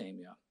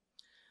Mesopotamia.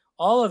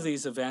 All of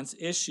these events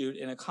issued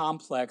in a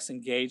complex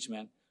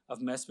engagement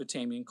of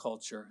Mesopotamian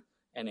culture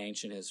and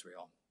ancient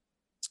Israel.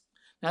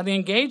 Now, the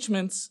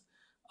engagements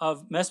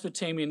of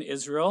Mesopotamian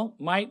Israel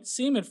might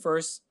seem at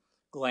first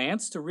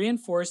glance to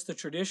reinforce the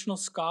traditional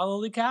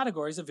scholarly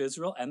categories of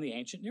Israel and the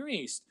ancient Near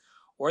East,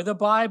 or the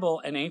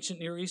Bible and ancient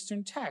Near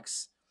Eastern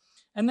texts.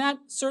 And that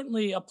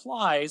certainly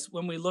applies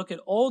when we look at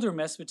older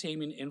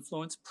Mesopotamian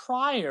influence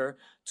prior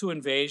to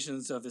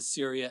invasions of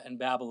Assyria and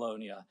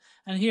Babylonia.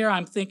 And here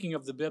I'm thinking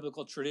of the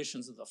biblical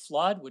traditions of the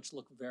flood, which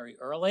look very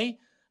early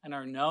and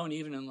are known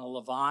even in the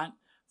Levant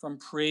from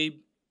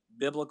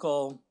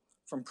pre-biblical,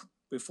 from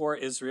before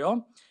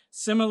Israel.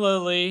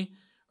 Similarly,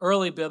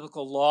 early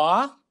biblical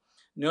law,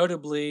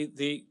 notably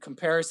the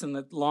comparison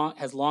that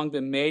has long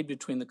been made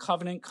between the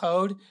covenant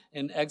code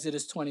in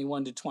Exodus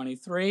 21 to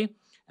 23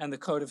 and the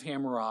Code of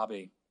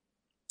Hammurabi.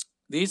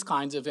 These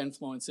kinds of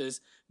influences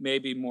may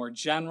be more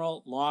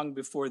general long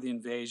before the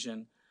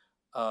invasion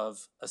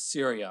of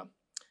Assyria.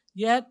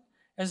 Yet,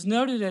 as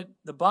noted at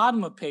the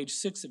bottom of page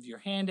 6 of your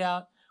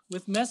handout,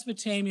 with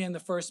Mesopotamia in the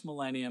first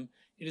millennium,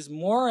 it is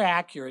more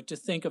accurate to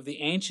think of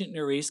the ancient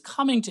Near East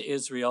coming to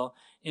Israel,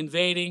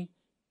 invading,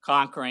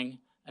 conquering,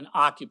 and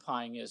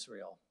occupying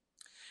Israel.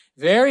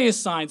 Various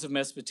signs of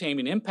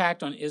Mesopotamian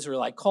impact on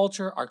Israelite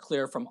culture are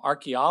clear from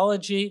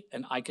archaeology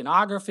and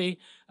iconography,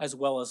 as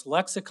well as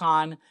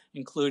lexicon,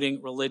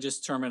 including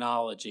religious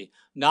terminology,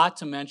 not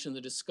to mention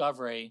the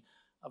discovery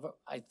of,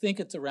 I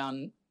think it's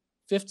around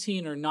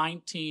 15 or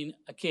 19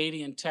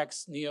 Akkadian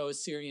texts,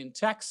 Neo-Assyrian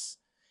texts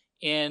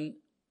in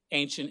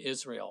ancient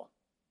Israel,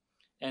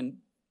 and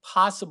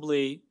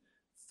possibly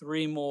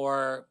 3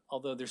 more,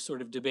 although they're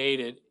sort of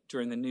debated,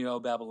 during the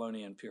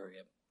Neo-Babylonian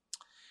period.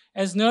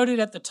 As noted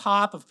at the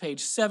top of page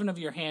 7 of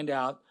your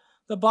handout,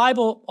 the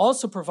Bible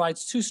also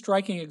provides 2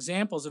 striking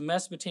examples of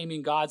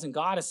Mesopotamian gods and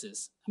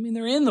goddesses. I mean,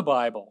 they're in the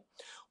Bible.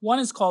 One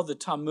is called the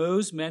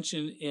Tammuz,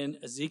 mentioned in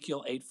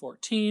Ezekiel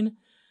 8:14.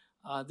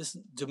 This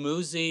is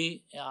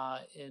Dumuzi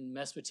in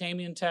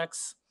Mesopotamian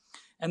texts.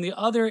 And the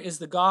other is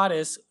the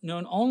goddess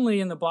known only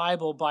in the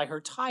Bible by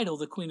her title,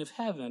 the Queen of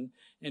Heaven,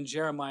 in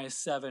Jeremiah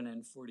 7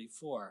 and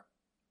 44.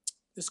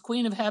 This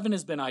Queen of Heaven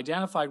has been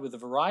identified with a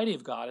variety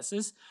of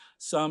goddesses,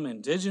 some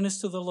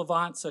indigenous to the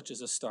Levant, such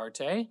as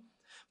Astarte,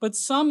 but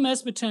some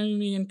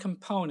Mesopotamian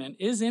component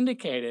is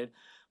indicated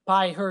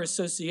by her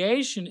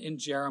association in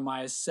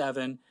Jeremiah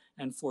 7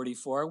 and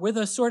 44 with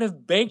a sort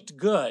of baked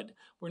good.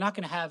 We're not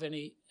going to have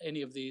any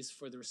of these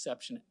for the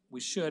reception. We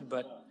should,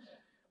 but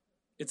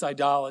it's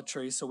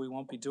idolatry, so we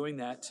won't be doing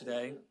that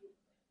today.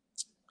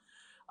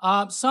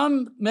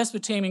 Some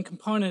Mesopotamian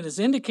component is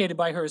indicated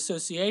by her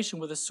association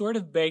with a sort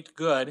of baked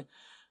good,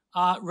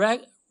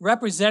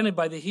 represented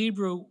by the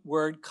Hebrew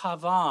word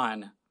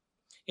kavan,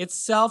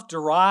 itself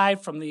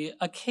derived from the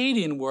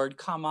Akkadian word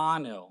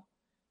kamanu.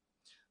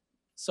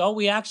 So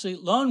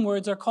loan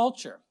words are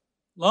culture.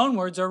 Loan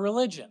words are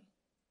religion.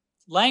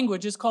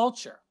 Language is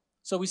culture.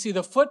 So we see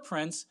the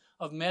footprints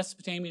of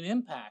Mesopotamian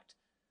impact.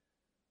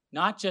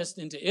 not just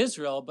into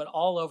Israel, but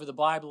all over the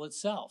Bible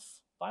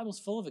itself. The Bible's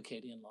full of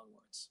Akkadian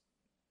loanwords.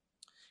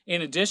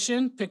 In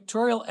addition,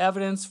 pictorial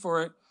evidence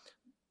for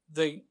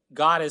the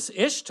goddess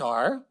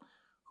Ishtar,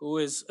 who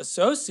is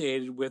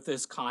associated with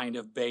this kind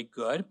of baked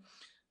good,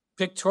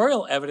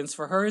 pictorial evidence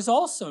for her is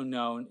also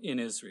known in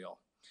Israel.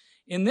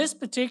 In this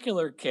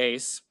particular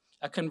case,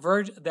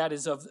 that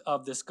is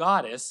of this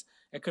goddess,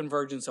 a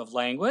convergence of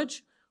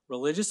language,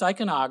 religious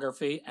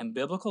iconography, and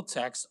biblical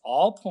texts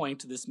all point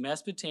to this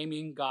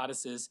Mesopotamian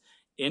goddess's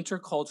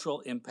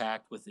intercultural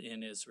impact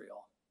within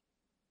Israel.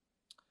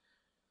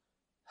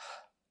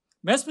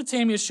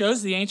 Mesopotamia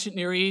shows the ancient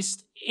Near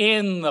East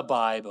in the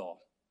Bible.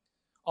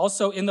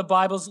 Also in the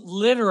Bible's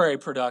literary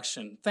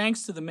production,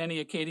 thanks to the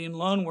many Akkadian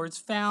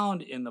loanwords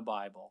found in the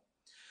Bible.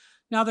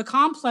 Now, the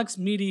complex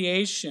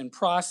mediation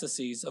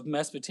processes of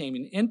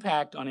Mesopotamian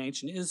impact on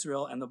ancient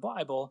Israel and the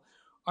Bible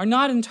are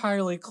not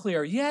entirely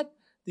clear, yet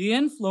the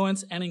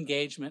influence and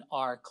engagement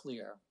are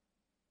clear.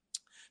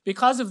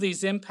 Because of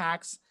these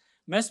impacts,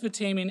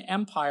 Mesopotamian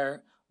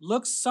empire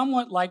looks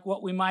somewhat like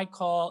what we might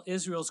call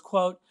Israel's,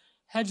 quote,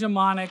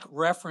 hegemonic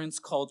reference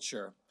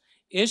culture,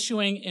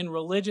 issuing in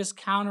religious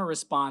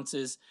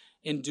counter-responses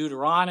in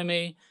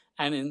Deuteronomy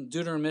and in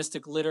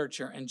Deuteronomistic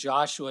literature in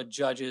Joshua,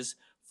 Judges,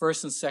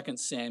 1st and 2nd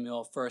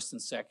Samuel, 1st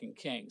and 2nd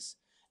Kings.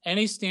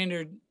 Any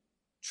standard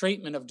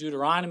treatment of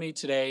Deuteronomy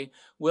today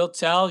will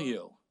tell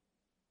you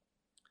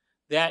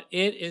that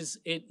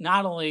it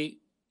not only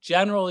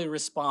generally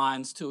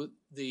responds to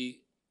the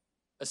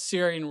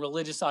Assyrian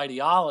religious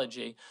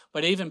ideology,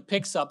 but even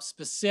picks up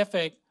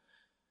specific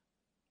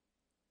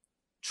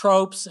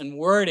tropes and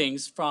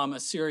wordings from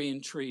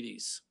Assyrian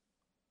treaties,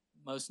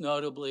 most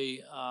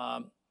notably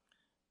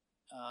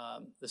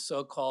the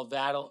so-called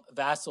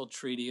vassal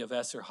treaty of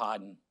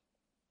Esarhaddon.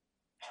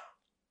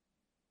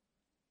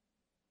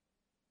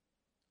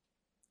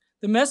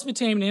 The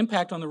Mesopotamian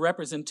impact on the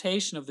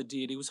representation of the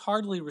deity was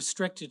hardly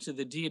restricted to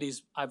the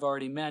deities I've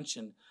already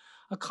mentioned.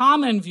 A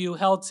common view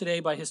held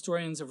today by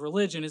historians of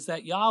religion is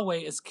that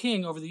Yahweh as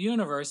king over the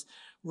universe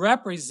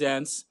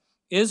represents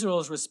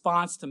Israel's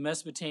response to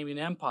Mesopotamian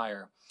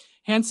empire.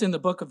 Hence, in the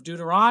book of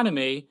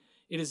Deuteronomy,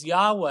 it is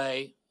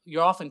Yahweh.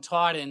 You're often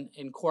taught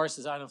in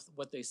courses, I don't know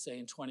what they say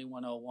in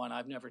 2101.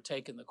 I've never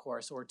taken the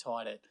course or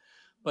taught it.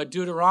 But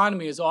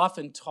Deuteronomy is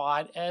often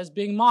taught as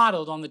being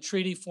modeled on the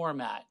treaty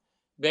format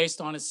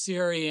based on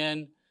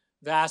Assyrian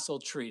vassal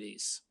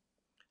treaties.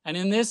 And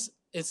in this,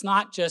 it's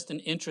not just an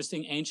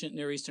interesting ancient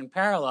Near Eastern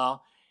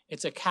parallel,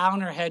 it's a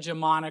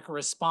counter-hegemonic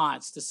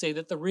response to say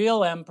that the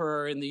real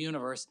emperor in the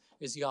universe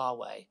is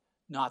Yahweh,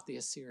 not the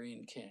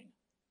Assyrian king.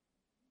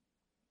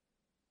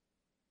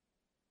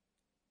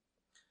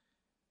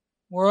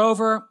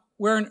 Moreover,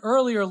 where an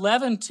earlier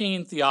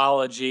Levantine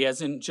theology,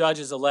 as in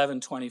Judges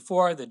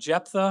 11:24, the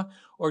Jephthah,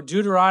 or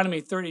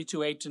Deuteronomy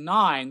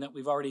 32:8-9 that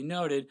we've already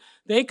noted,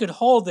 they could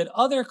hold that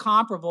other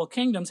comparable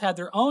kingdoms had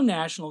their own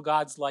national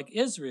gods like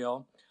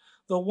Israel,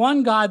 the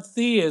one-god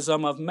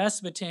theism of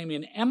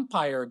Mesopotamian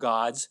empire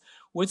gods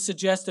would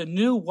suggest a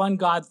new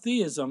one-god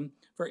theism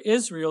for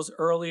Israel's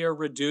earlier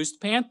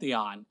reduced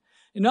pantheon.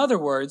 In other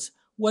words,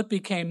 what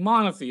became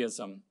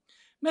monotheism.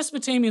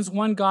 Mesopotamian's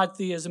one-god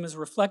theism is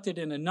reflected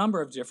in a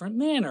number of different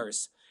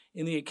manners.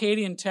 In the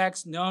Akkadian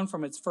text, known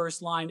from its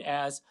first line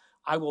as,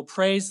 I will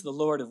praise the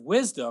Lord of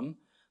wisdom,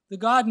 the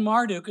god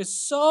Marduk is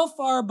so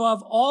far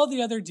above all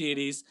the other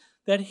deities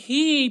that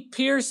he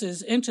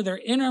pierces into their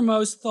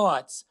innermost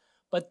thoughts,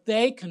 but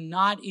they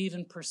cannot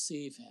even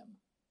perceive him.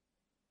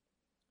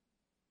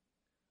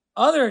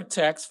 Other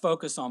texts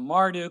focus on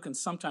Marduk and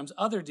sometimes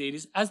other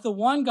deities as the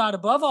one god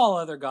above all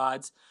other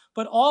gods,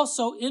 but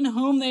also in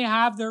whom they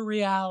have their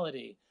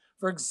reality.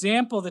 For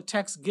example, the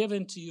text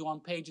given to you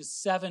on pages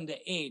 7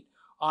 to 8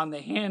 on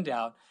the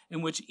handout,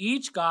 in which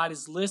each god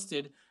is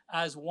listed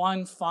as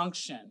one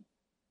function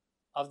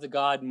of the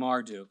god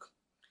Marduk.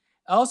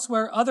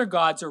 Elsewhere, other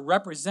gods are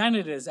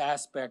represented as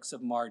aspects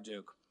of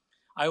Marduk.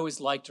 I always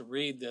like to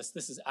read this.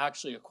 This is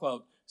actually a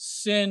quote.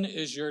 Sin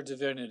is your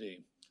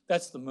divinity.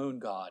 That's the moon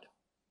god.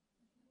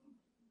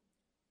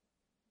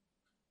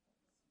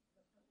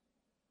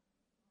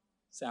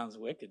 Sounds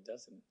wicked,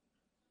 doesn't it?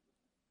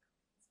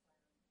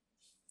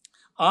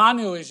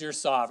 Anu is your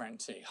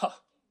sovereignty. Huh.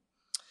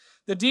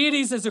 The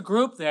deities as a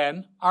group,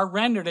 then, are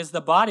rendered as the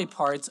body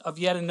parts of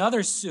yet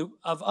another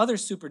of other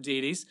super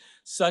deities,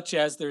 such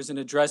as there's an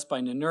address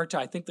by Ninurta.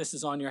 I think this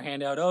is on your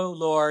handout. Oh,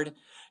 Lord,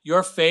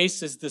 your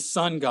face is the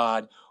sun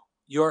god.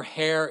 Your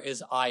hair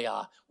is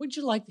Aya. Would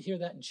you like to hear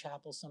that in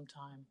chapel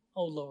sometime?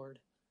 Oh, Lord.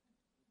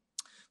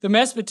 The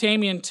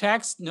Mesopotamian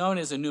text, known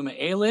as Enuma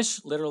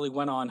Elish, literally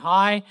went on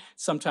high,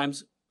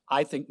 sometimes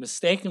I think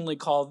mistakenly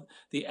called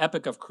the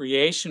Epic of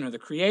Creation or the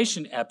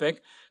Creation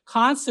Epic,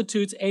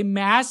 constitutes a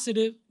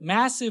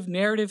massive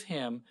narrative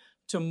hymn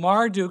to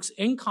Marduk's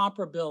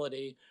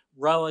incomparability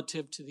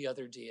relative to the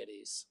other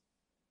deities.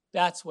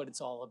 That's what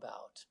it's all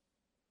about.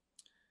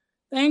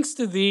 Thanks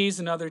to these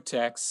and other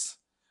texts,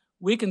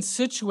 we can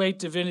situate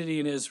divinity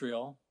in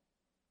Israel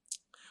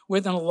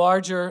within a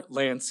larger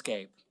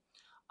landscape.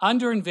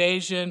 Under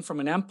invasion from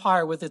an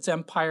empire with its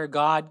empire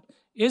god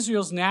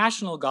Israel's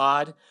national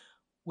God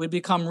would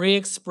become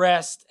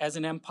re-expressed as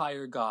an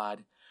empire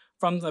God.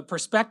 From the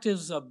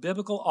perspectives of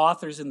biblical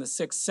authors in the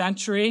 6th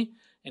century,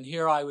 and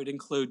here I would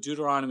include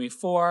Deuteronomy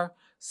 4,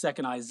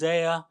 2nd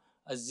Isaiah,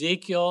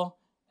 Ezekiel,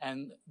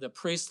 and the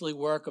priestly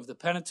work of the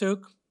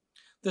Pentateuch,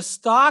 the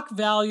stock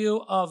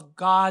value of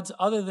gods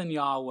other than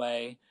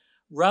Yahweh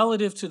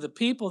relative to the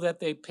people that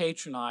they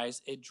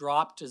patronize, it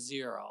dropped to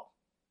 0.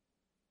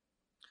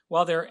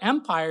 While their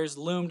empires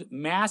loomed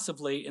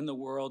massively in the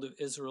world of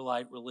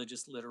Israelite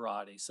religious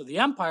literati. So the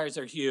empires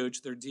are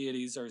huge, their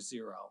deities are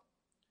 0.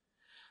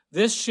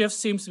 This shift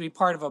seems to be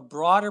part of a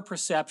broader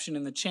perception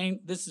in the change.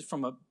 This is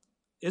from an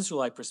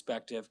Israelite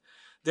perspective,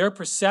 their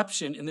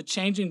perception in the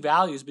changing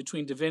values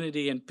between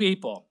divinity and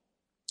people.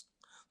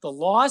 The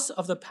loss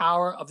of the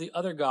power of the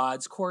other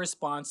gods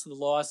corresponds to the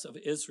loss of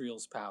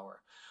Israel's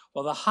power,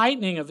 while the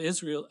heightening of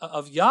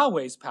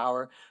Yahweh's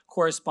power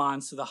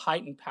corresponds to the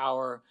heightened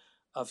power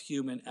of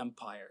human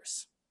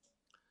empires.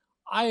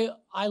 I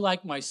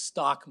like my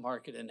stock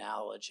market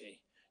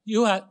analogy.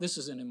 This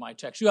isn't in my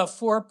text. You have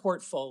 4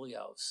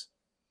 portfolios,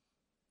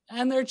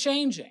 and they're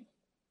changing.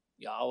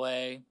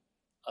 Yahweh,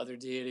 other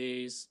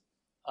deities,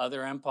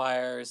 other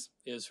empires,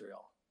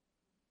 Israel.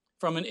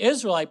 From an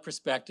Israelite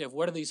perspective,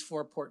 what are these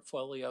 4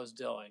 portfolios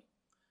doing?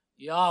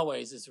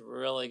 Yahweh's is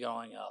really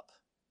going up.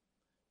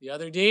 The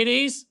other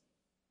deities,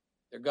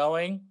 they're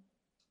going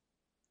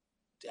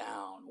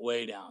down,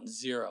 way down,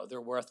 0. They're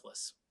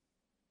worthless.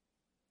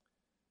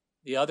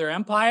 The other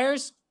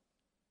empires,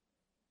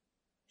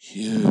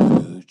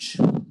 huge.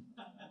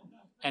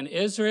 And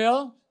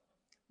Israel,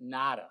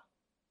 nada.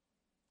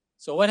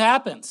 So what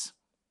happens?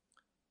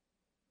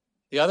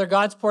 The other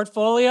God's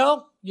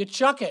portfolio, you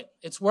chuck it.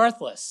 It's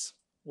worthless.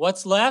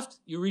 What's left?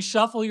 You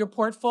reshuffle your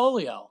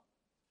portfolio.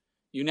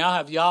 You now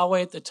have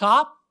Yahweh at the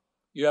top.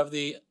 You have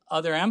the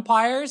other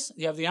empires.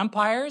 You have the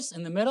empires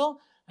in the middle,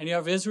 and you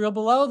have Israel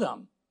below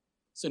them.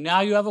 So now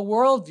you have a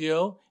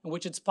worldview in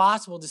which it's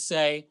possible to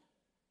say,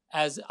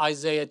 as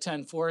Isaiah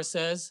 10:4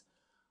 says,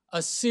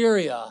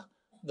 Assyria,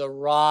 the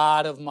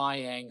rod of my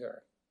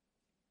anger.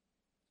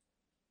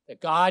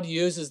 That God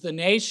uses the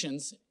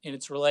nations in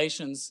its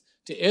relations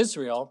to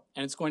Israel,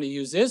 and it's going to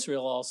use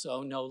Israel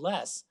also, no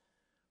less,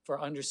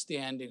 for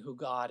understanding who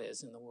God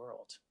is in the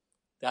world.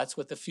 That's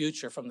what the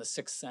future from the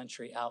 6th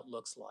century out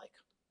looks like.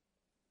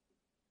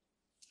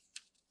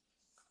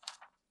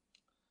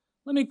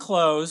 Let me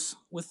close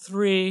with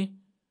 3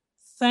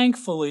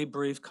 thankfully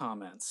brief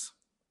comments.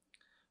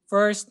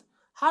 First,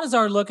 how does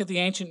our look at the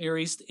ancient Near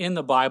East in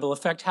the Bible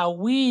affect how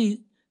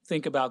we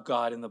think about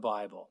God in the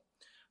Bible?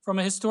 From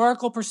a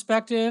historical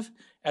perspective,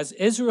 as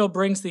Israel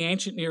brings the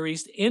ancient Near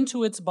East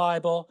into its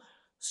Bible,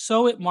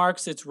 so it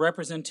marks its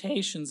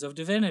representations of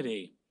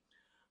divinity.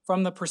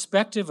 From the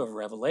perspective of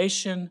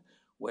Revelation,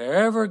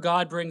 wherever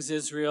God brings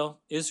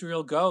Israel,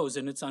 Israel goes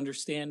in its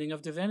understanding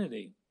of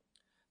divinity.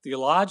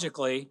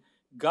 Theologically,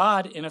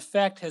 God, in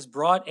effect, has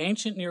brought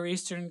ancient Near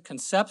Eastern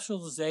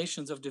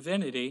conceptualizations of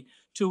divinity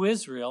to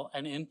Israel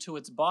and into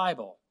its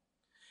Bible.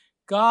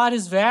 God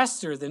is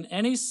vaster than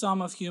any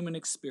sum of human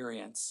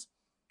experience.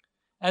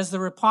 As the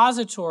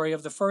repository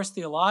of the first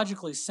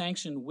theologically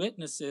sanctioned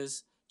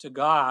witnesses to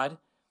God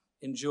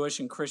in Jewish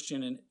and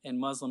Christian and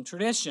Muslim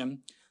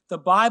tradition, the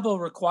Bible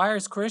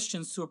requires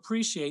Christians to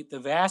appreciate the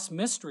vast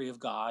mystery of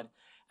God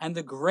and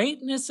the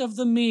greatness of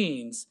the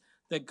means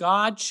that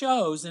God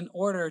chose in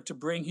order to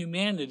bring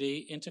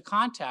humanity into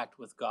contact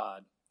with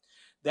God.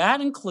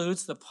 That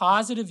includes the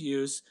positive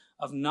use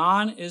of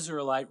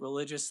non-Israelite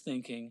religious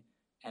thinking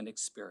and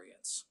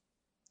experience.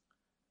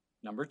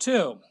 Number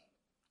 2,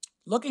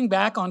 looking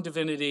back on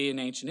divinity in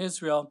ancient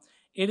Israel,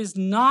 it is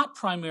not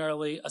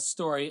primarily a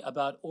story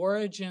about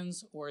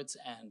origins or its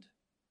end.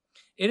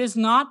 It is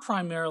not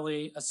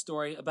primarily a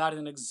story about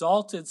an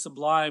exalted,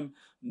 sublime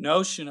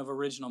notion of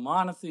original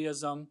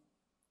monotheism,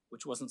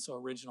 which wasn't so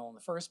original in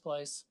the first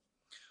place,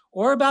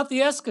 or about the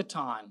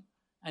eschaton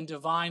and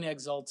divine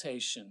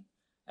exaltation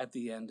at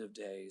the end of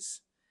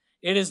days.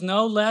 It is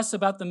no less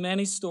about the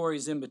many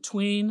stories in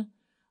between,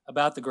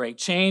 about the great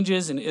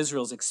changes in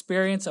Israel's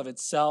experience of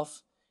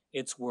itself,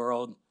 its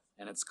world,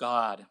 and its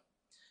God.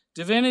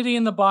 Divinity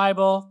in the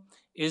Bible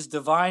is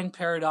divine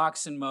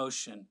paradox in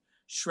motion,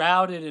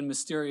 shrouded in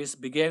mysterious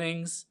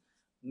beginnings,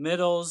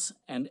 middles,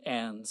 and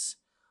ends.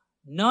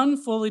 None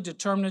fully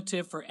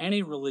determinative for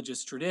any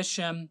religious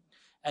tradition,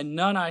 and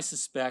none, I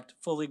suspect,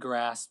 fully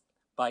grasped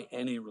by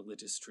any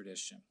religious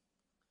tradition.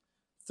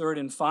 Third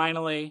and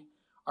finally,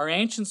 our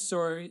ancient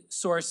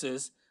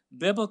sources,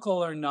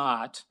 biblical or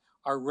not,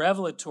 are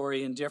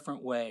revelatory in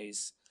different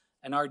ways,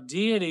 and our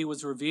deity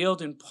was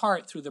revealed in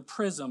part through the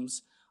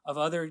prisms of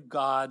other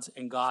gods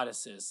and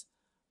goddesses.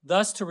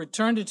 Thus, to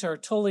return to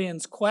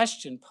Tertullian's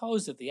question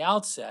posed at the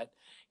outset,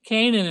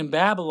 Canaan and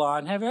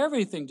Babylon have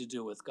everything to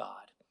do with God.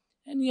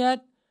 And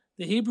yet,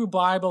 the Hebrew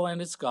Bible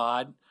and its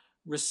God,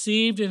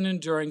 received and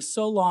enduring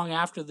so long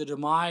after the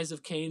demise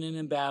of Canaan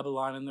and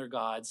Babylon and their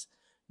gods,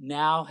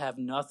 now have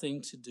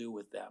nothing to do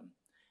with them.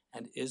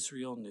 And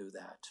Israel knew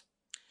that.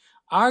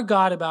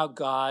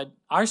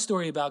 Our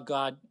story about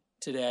God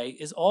today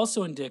is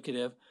also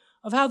indicative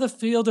of how the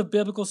field of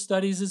biblical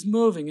studies is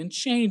moving and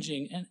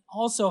changing, and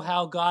also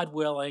how, God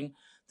willing,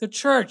 the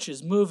church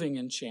is moving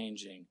and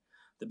changing.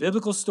 The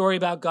biblical story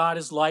about God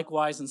is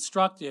likewise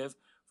instructive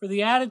for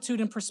the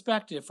attitude and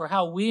perspective for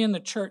how we in the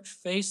church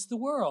face the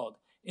world.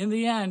 In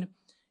the end,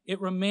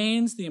 it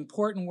remains the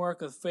important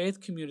work of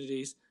faith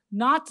communities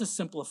not to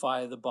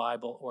simplify the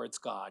Bible or its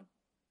God,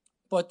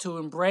 but to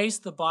embrace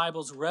the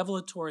Bible's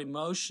revelatory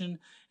motion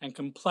and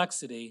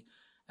complexity,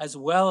 as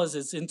well as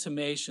its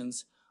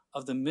intimations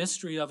of the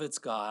mystery of its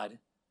God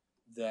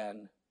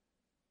then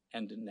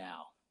and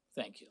now.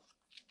 Thank you.